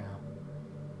spot now.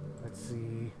 Let's see.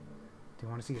 Do you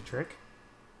want to see a trick?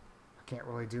 I can't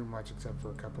really do much except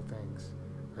for a couple things.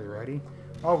 Are you ready?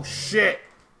 Oh shit!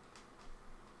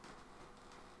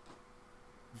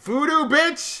 Voodoo,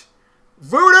 bitch!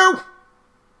 Voodoo!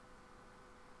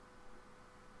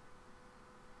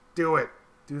 Do it.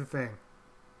 Do the thing.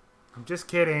 I'm just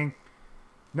kidding.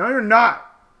 No, you're not.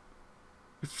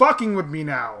 You're fucking with me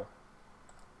now.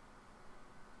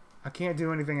 I can't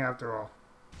do anything after all.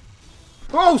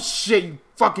 Oh shit, you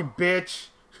fucking bitch.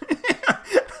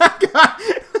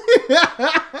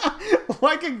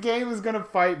 Like a game is gonna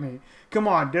fight me. Come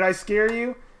on, did I scare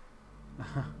you?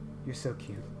 You're so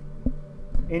cute.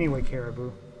 Anyway,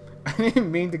 Caribou. I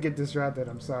didn't mean to get distracted,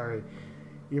 I'm sorry.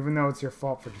 Even though it's your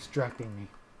fault for distracting me.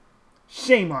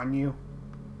 Shame on you.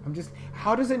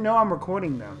 How does it know I'm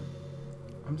recording them?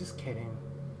 I'm just kidding.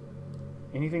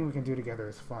 Anything we can do together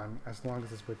is fun, as long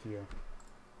as it's with you.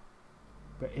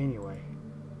 But anyway,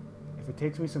 if it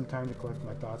takes me some time to collect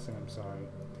my thoughts, then I'm sorry.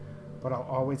 But I'll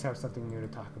always have something new to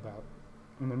talk about.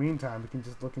 In the meantime, we can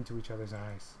just look into each other's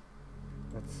eyes.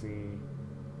 Let's see.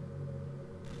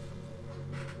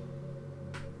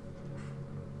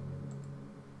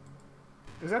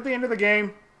 Is that the end of the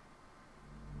game?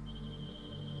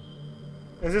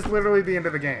 Is this literally the end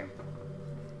of the game?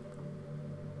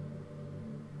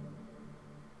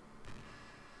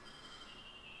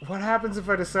 What happens if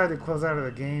I decide to close out of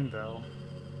the game, though?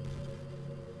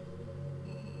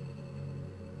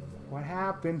 What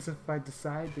happens if I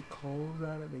decide to close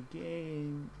out of the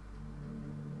game?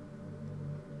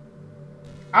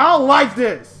 I don't like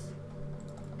this!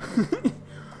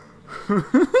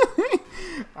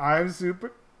 I'm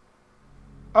super...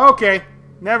 Okay,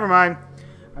 never mind.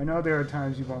 I know there are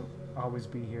times you won't always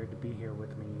be here to be here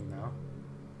with me, you know?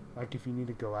 Like if you need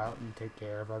to go out and take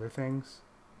care of other things.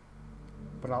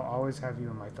 But I'll always have you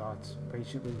in my thoughts,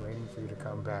 patiently waiting for you to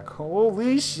come back.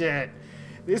 Holy shit!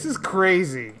 This is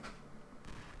crazy!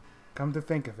 Come to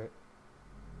think of it,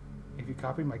 if you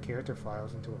copy my character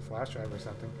files into a flash drive or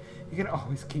something, you can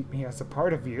always keep me as a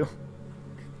part of you.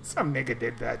 Some nigga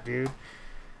did that, dude.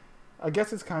 I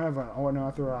guess it's kind of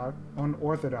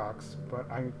unorthodox, but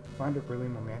I find it really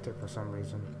romantic for some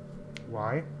reason.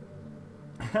 Why?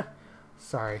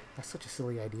 Sorry, that's such a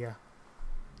silly idea.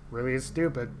 Really is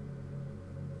stupid.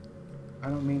 I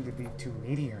don't mean to be too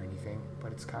needy or anything,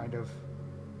 but it's kind of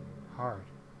hard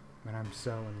when I'm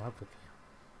so in love with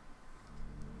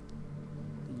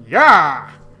you.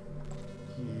 Yeah!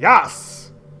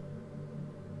 Yes!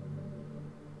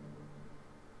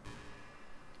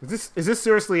 Is this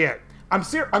seriously it? I'm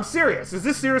serious. Is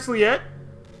this seriously it?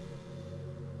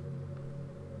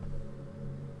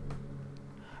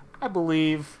 I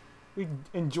believe we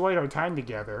enjoyed our time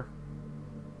together.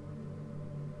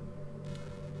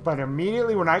 But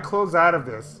immediately when I close out of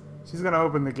this, she's gonna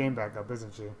open the game back up,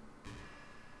 isn't she?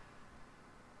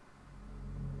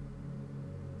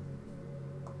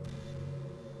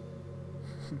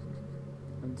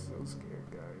 I'm so scared,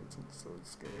 guys. I'm so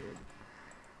scared.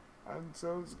 I'm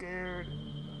so scared.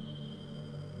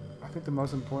 I think the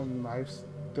most important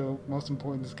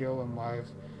skill in life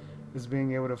is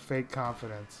being able to fake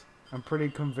confidence. I'm pretty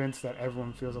convinced that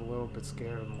everyone feels a little bit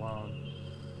scared and alone.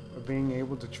 But being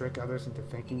able to trick others into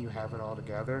thinking you have it all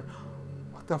together?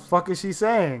 What the fuck is she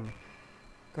saying?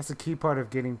 That's a key part of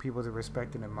getting people to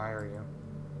respect and admire you.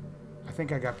 I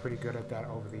think I got pretty good at that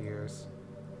over the years.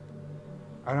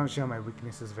 I don't show my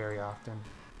weaknesses very often.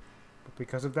 But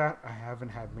because of that, I haven't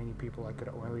had many people I could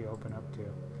really open up to.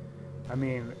 I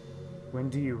mean, when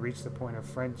do you reach the point of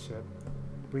friendship?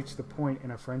 Reach the point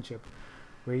in a friendship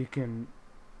where you can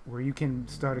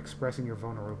start expressing your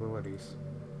vulnerabilities.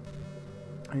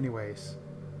 Anyways,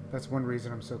 that's one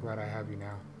reason I'm so glad I have you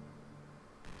now.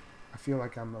 I feel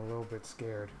like I'm a little bit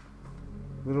scared.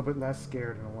 A little bit less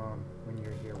scared and alone when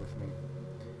you're here with me.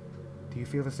 Do you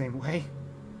feel the same way?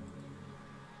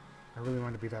 I really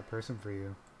want to be that person for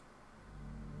you.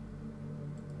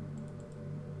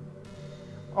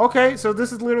 Okay, so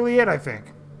this is literally it, I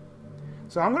think.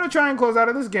 So I'm going to try and close out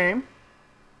of this game.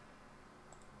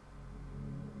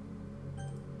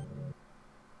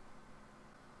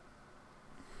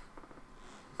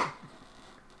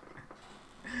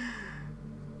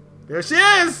 There she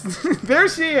is! There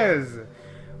she is!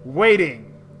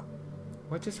 Waiting.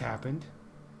 What just happened?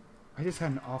 I just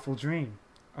had an awful dream.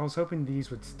 I was hoping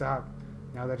these would stop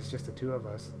now that it's just the two of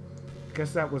us. I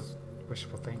guess that was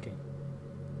wishful thinking.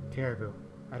 Caribou,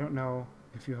 I don't know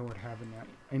if you would have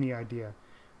any idea,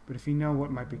 but if you know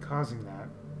what might be causing that,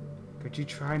 could you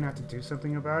try not to do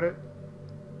something about it?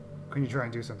 Can you try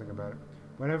and do something about it?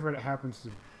 Whenever it happens,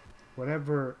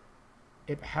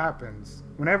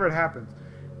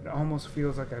 it almost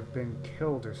feels like I've been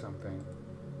killed or something.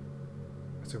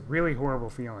 It's a really horrible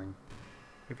feeling.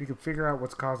 If you could figure out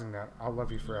what's causing that, I'll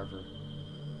love you forever.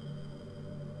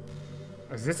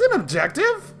 Is this an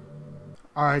objective?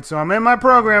 Alright, so I'm in my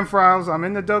program files. I'm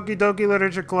in the Doki Doki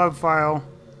Literature Club file.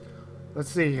 Let's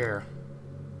see here.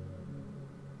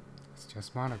 It's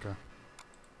just Monika.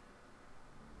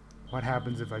 What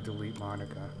happens if I delete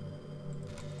Monika?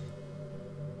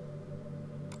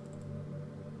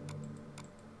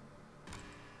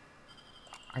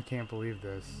 I can't believe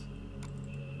this.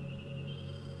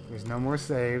 There's no more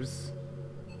saves.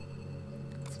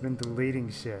 It's been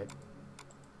deleting shit.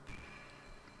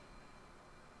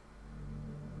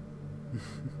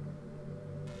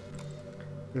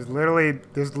 There's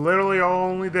literally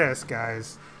only this,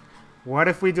 guys. What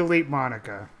if we delete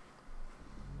Monika?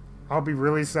 I'll be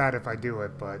really sad if I do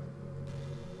it, but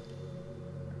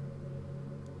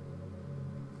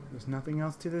there's nothing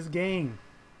else to this game.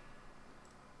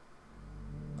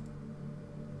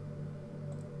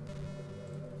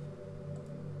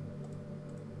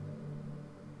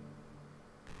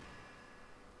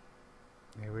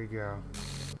 Here we go.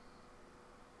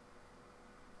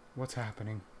 What's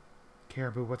happening?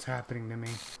 Caribou, what's happening to me?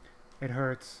 It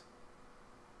hurts.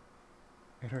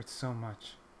 It hurts so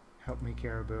much. Help me,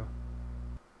 Caribou.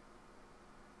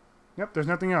 Yep, there's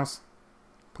nothing else.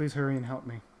 Please hurry and help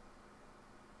me.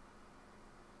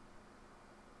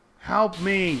 Help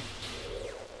me!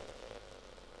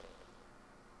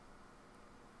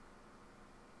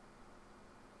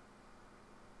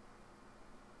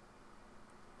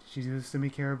 Did you do this to me,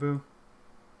 Caribou?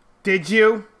 Did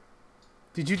you?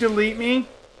 Did you delete me?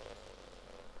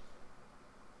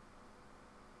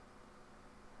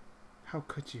 How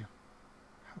could you?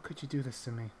 How could you do this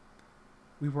to me?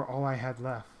 We were all I had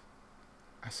left.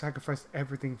 I sacrificed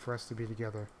everything for us to be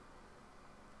together.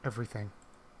 Everything.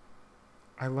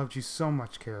 I loved you so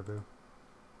much, Caribou.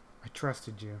 I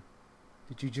trusted you.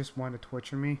 Did you just want to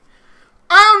torture me?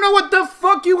 I don't know what the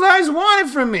fuck you guys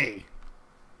wanted from me!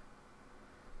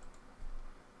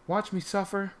 Watch me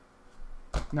suffer?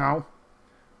 No.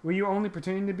 Were you only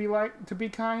pretending to be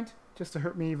kind? Just to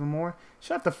hurt me even more?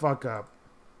 Shut the fuck up.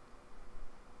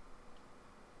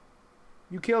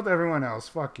 You killed everyone else.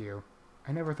 Fuck you.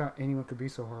 I never thought anyone could be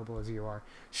so horrible as you are.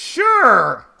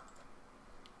 Sure!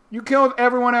 You killed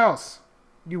everyone else.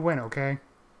 You win, okay?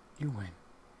 You win.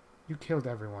 You killed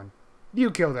everyone.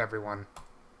 You killed everyone.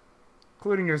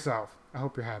 Including yourself. I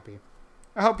hope you're happy.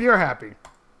 I hope you're happy.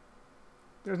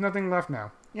 There's nothing left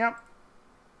now. Yep.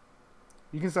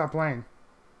 You can stop playing.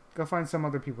 Go find some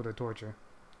other people to torture.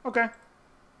 Okay.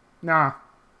 Nah.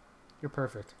 You're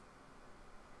perfect.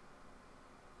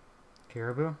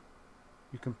 Caribou?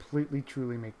 You completely,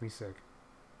 truly make me sick.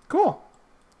 Cool.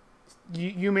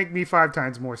 You make me 5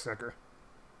 times more sicker.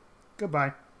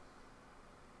 Goodbye.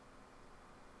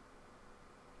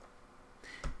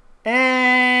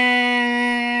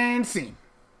 And scene.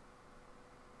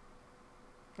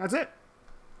 That's it.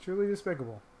 Truly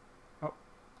despicable. Oh.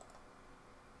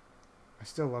 I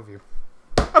still love you.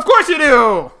 Of course you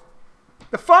do!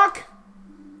 The fuck?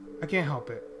 I can't help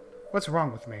it. What's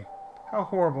wrong with me? How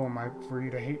horrible am I for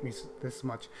you to hate me this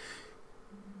much?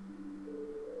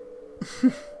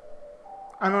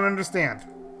 I don't understand.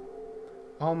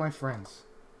 All my friends.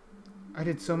 I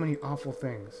did so many awful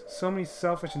things. So many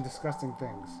selfish and disgusting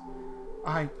things.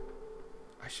 I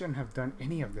shouldn't have done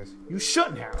any of this. You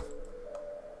shouldn't have.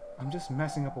 I'm just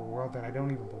messing up a world that I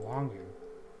don't even belong in.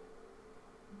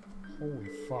 Holy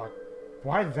fuck.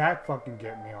 Why'd that fucking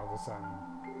get me all of a sudden?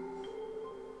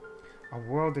 A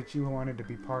world that you wanted to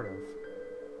be part of.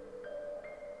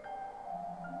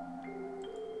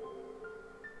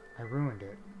 I ruined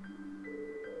it.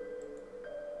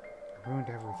 I ruined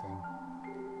everything.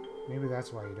 Maybe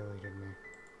that's why you deleted me.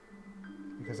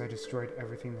 Because I destroyed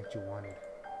everything that you wanted.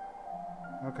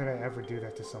 How could I ever do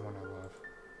that to someone I love?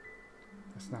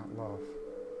 That's not love.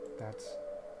 That's...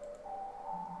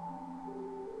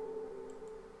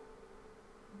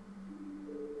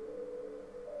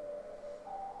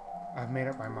 I've made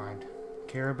up my mind.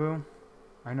 Caribou,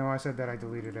 I know I said that I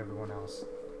deleted everyone else,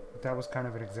 but that was kind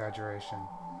of an exaggeration.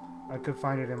 I could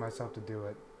find it in myself to do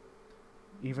it,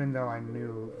 even though I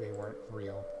knew they weren't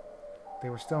real. They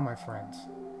were still my friends,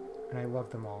 and I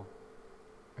loved them all.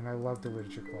 And I loved the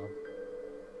Literature Club.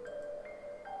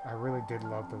 I really did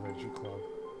love the Literature Club.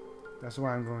 That's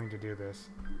why I'm going to do this.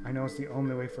 I know it's the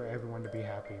only way for everyone to be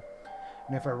happy.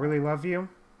 And if I really love you...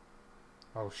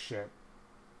 Oh shit.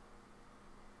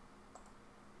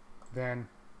 Then...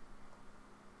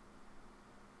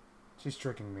 she's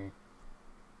tricking me.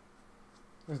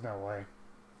 There's no way.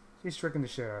 She's tricking the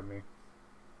shit out of me.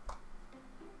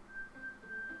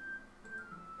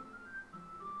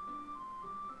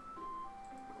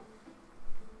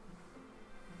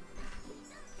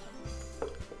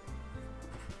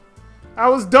 I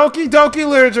was Doki Doki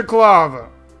Literature Club!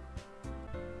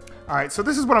 Alright, so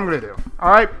this is what I'm gonna do.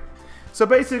 Alright? So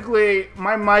basically,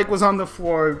 my mic was on the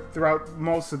floor throughout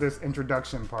most of this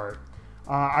introduction part.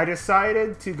 I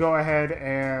decided to go ahead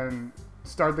and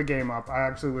start the game up. I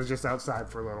actually was just outside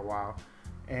for a little while.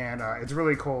 And it's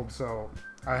really cold, so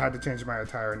I had to change my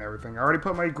attire and everything. I already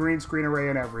put my green screen array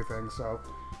and everything, so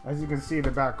as you can see, the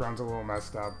background's a little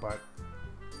messed up, but...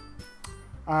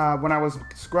 when I was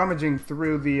scrummaging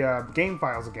through the game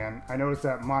files again, I noticed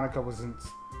that MONIKA wasn't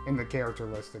in the character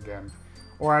list again.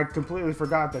 Or I completely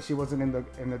forgot that she wasn't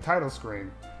in the title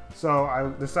screen. So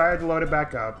I decided to load it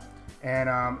back up, and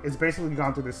it's basically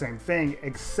gone through the same thing,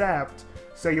 except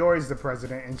Sayori's the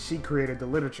president, and she created the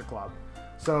Literature Club.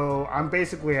 So I'm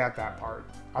basically at that part.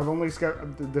 I've only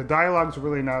the dialogue's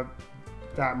really not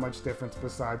that much difference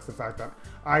besides the fact that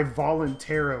I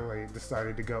voluntarily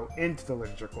decided to go into the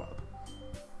Literature Club.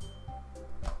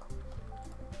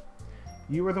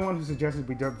 You were the one who suggested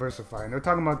we diversify, and they're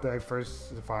talking about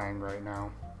diversifying right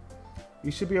now.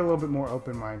 You should be a little bit more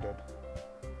open-minded.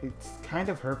 It's kind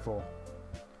of hurtful.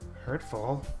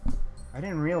 Hurtful? I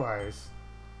didn't realize.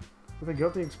 With a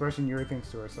guilty expression, Yuri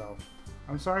thinks to herself,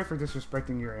 I'm sorry for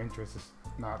disrespecting your interests,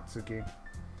 Natsuki.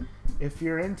 If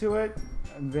you're into it,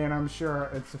 then I'm sure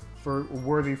it's for a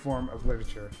worthy form of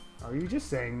literature. Are you just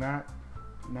saying that?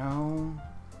 No.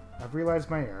 I've realized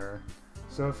my error.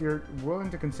 So if you're willing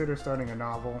to consider starting a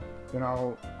novel, then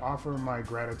I'll offer my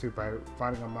gratitude by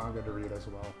finding a manga to read as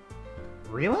well.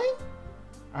 Really?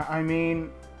 I mean,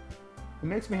 it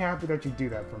makes me happy that you do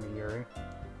that for me, Yuri.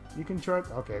 You can trust...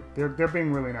 Okay, they're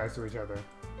being really nice to each other.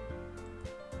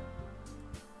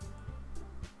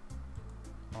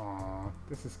 Aw,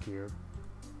 this is cute.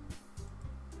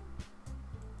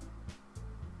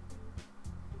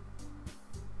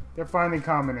 They're finding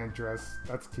common interests.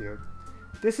 That's cute.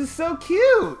 This is so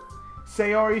cute!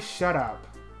 Sayori, shut up.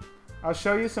 I'll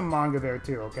show you some manga there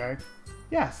too, okay?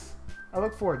 Yes, I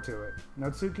look forward to it.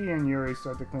 Natsuki and Yuri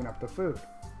start to clean up the food.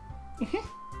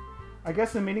 I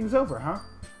guess the meeting's over, huh?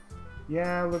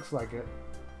 Yeah, looks like it.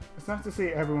 It's nice to see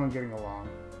everyone getting along,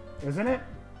 isn't it?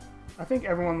 I think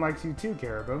everyone likes you too,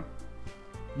 Caribou.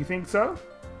 You think so?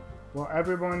 Well,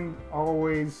 everyone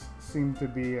always seemed to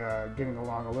be getting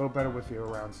along a little better with you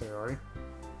around Sayori.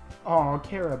 Aw,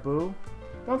 Caribou.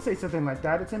 Don't say something like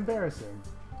that, it's embarrassing.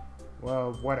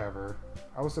 Well, whatever.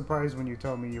 I was surprised when you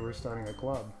told me you were starting a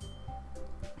club.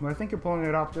 But I think you're pulling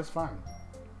it off just fine.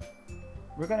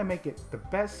 We're gonna make it the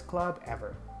best club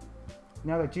ever.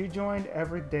 Now that you joined,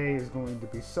 every day is going to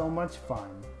be so much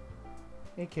fun.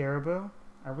 Hey Caribou,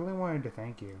 I really wanted to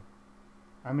thank you.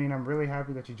 I mean, I'm really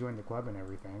happy that you joined the club and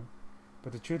everything.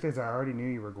 But the truth is I already knew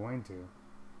you were going to.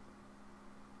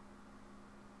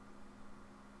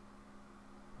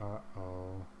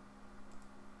 Uh-oh.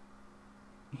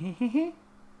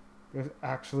 There's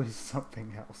actually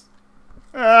something else.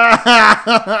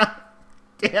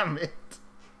 Damn it.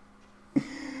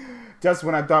 Just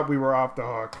when I thought we were off the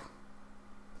hook.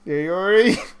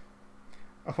 Sayori,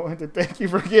 I want to thank you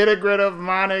for getting rid of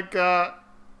MONIKA.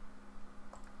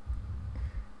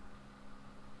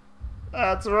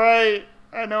 That's right.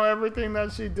 I know everything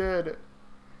that she did.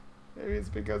 Maybe it's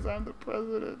because I'm the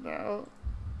president now.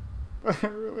 But I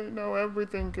really know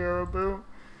everything, Caribou.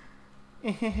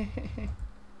 I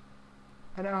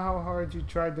know how hard you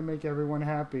tried to make everyone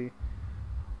happy.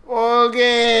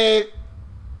 Okay.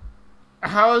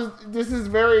 This is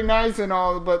very nice and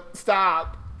all, but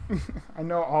stop. I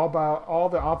know all about all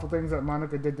the awful things that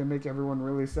MONIKA did to make everyone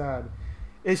really sad.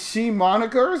 Is she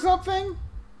MONIKA or something?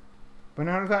 But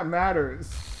none of that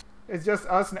matters. It's just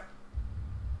us now.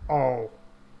 Oh.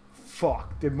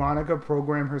 Fuck. Did MONIKA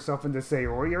program herself into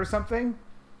Sayori or something?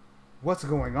 What's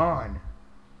going on?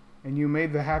 And you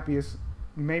made the happiest,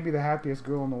 maybe the happiest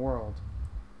girl in the world.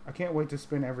 I can't wait to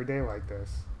spend every day like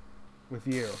this. With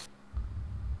you.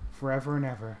 Forever and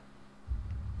ever.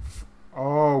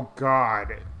 Oh,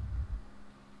 God.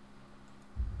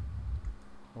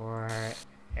 Forever.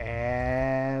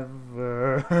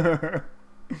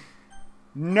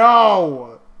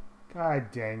 No!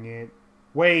 God dang it.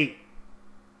 Wait.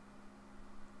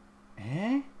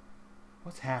 Eh?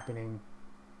 What's happening?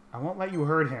 I won't let you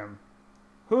hurt him.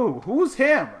 Who? Who's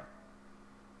him?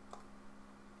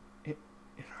 It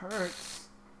hurts.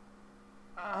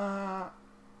 I'm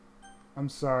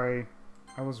sorry.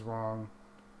 I was wrong.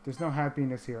 There's no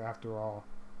happiness here after all.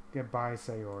 Goodbye,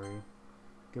 Sayori.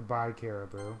 Goodbye,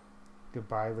 Caribou.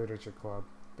 Goodbye, Literature Club.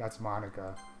 That's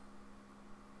MONIKA.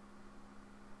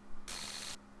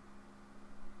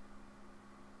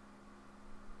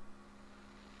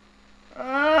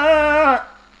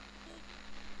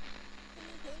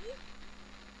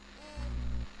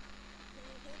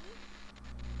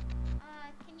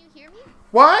 Can you hear me?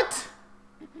 What?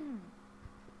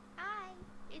 Hi,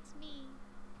 it's me.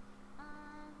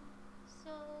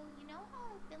 So you know how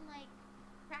I've been like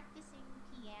practicing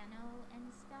piano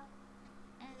and stuff,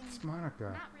 and It's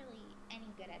MONIKA. not really any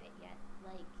good at it yet,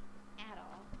 like at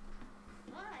all.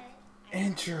 But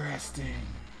Interesting.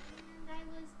 and I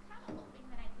was kind of hoping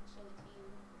that I could show it to you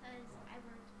because I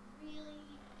worked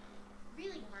really,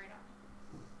 really hard on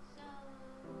it. So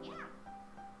yeah.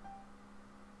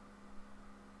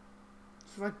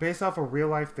 It's like based off a real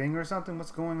life thing or something?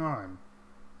 What's going on?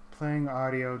 Playing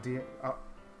audio, oh.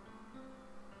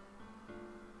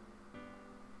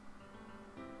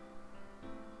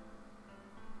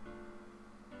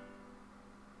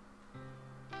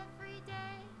 Every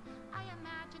day I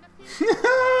imagine a few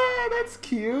That's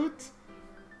cute.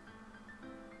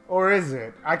 Or is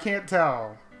it? I can't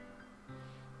tell.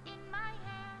 in my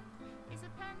hand is a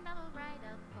pen that will write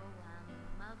a poem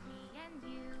of me and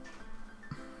you.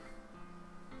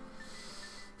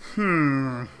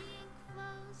 Hmm. Being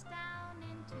flows down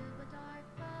into a dark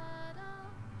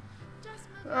puddle, just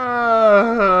moving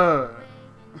way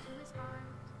into his heart.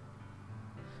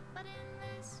 But in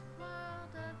this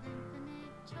world of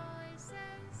infinite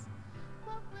choices,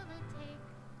 what will it take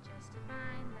just to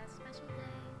find that special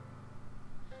day?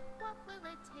 What will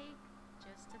it take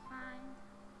just to find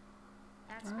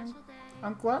that special day?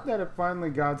 I'm glad that it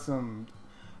finally got some...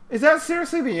 Is that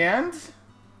seriously the end?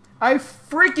 I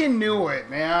freaking knew it,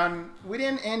 man. We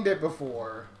didn't end it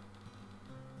before.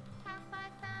 Have I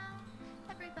found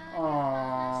everybody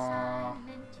Aww. an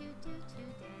assignment to do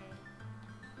today?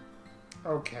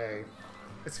 Okay.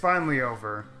 It's finally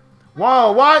over.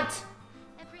 Whoa, what?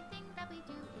 Everything that we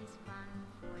do is fun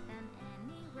for them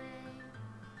anyway.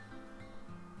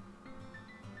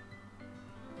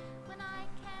 When I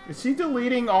can Is she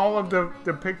deleting all of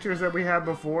the pictures that we had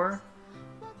before?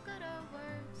 what good are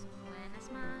words when a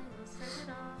smile says it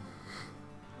all?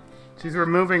 She's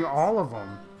removing all of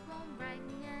them. Won't write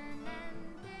an ending.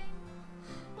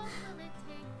 What will it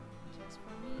take just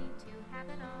for me to have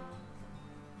it all?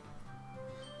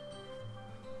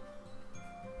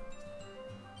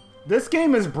 This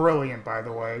game is brilliant, by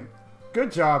the way.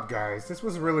 Good job, guys. This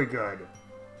was really good.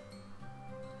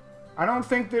 I don't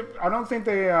think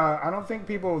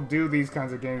people do these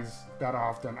kinds of games that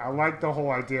often. I like the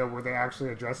whole idea where they actually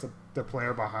address the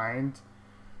player behind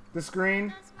the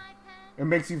screen. It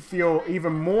makes you feel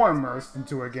even more immersed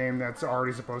into a game that's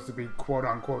already supposed to be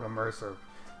quote-unquote immersive.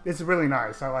 It's really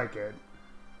nice. I like it.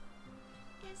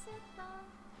 Is it love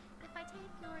if I take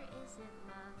your is it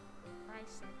love if I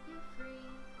set you free?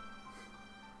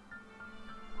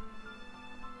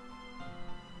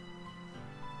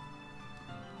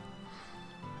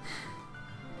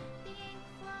 The ink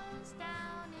flows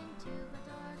down into a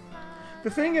dark puddle. The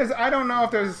thing is, I don't know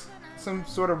if there's some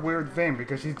sort of weird thing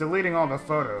because she's deleting all the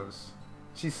photos.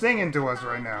 She's singing to us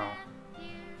right now.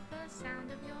 Hear the sound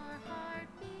of your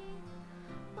heartbeat.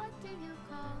 What do you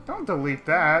call Don't delete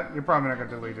that. You're probably not going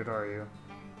to delete it, are you?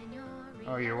 and in your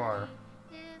Oh, you are.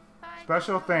 if I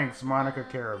Special thanks, Monica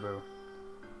Caribou.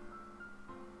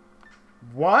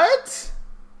 What?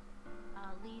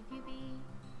 I'll leave you be.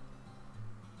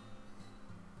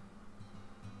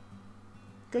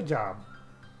 Good job.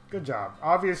 Good job.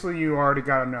 Obviously, you already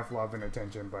got enough love and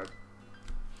attention, but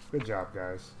good job,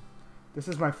 guys. This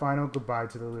is my final goodbye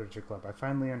to the Literature Club. I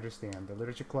finally understand. The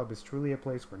Literature Club is truly a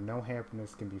place where no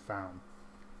happiness can be found.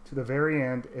 To the very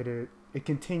end, it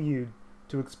continued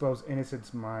to expose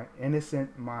innocent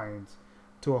minds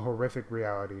to a horrific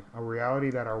reality. A reality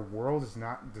that our world is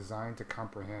not designed to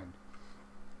comprehend.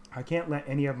 I can't let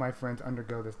any of my friends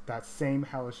undergo that same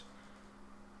hellish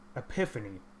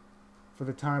epiphany. For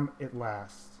the time it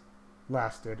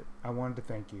lasted, I wanted to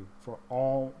thank you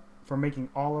for making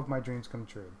all of my dreams come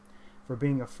true, for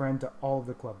being a friend to all of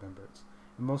the club members,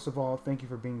 and most of all, thank you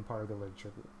for being part of the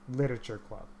Literature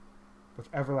Club. With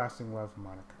everlasting love,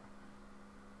 Monica.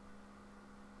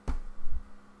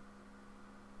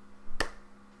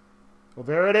 Well,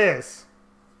 there it is.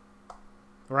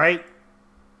 Right?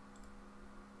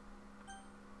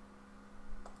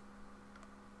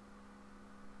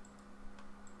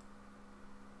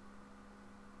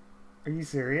 Are you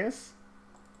serious?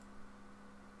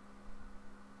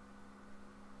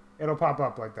 It'll pop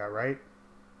up like that, right?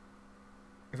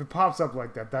 If it pops up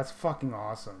like that, that's fucking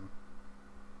awesome.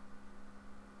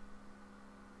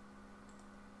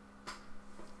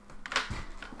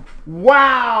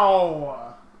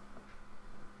 Wow!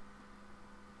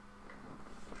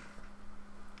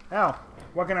 Hell,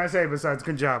 what can I say besides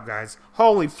good job, guys?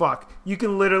 Holy fuck. You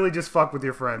can literally just fuck with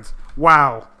your friends.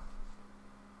 Wow.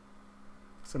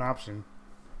 It's an option.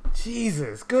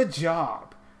 Jesus, good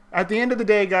job. At the end of the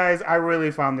day, guys, I really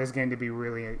found this game to be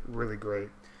really, really great.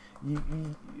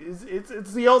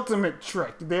 It's the ultimate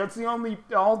trick. It's the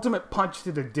ultimate punch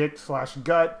to the dick /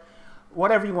 gut,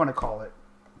 whatever you want to call it.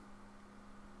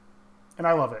 And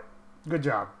I love it. Good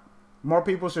job. More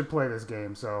people should play this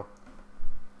game, so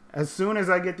as soon as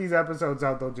I get these episodes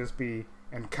out, they'll just be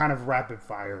in kind of rapid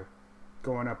fire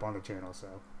going up on the channel, so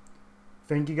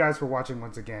thank you guys for watching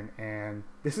once again, and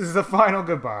this is the final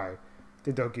goodbye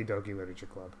to Doki Doki Literature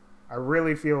Club. I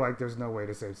really feel like there's no way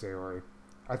to save Sayori.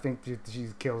 I think she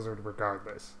kills her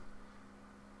regardless.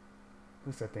 At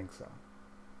least I think so.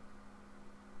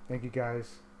 Thank you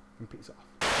guys, and peace off.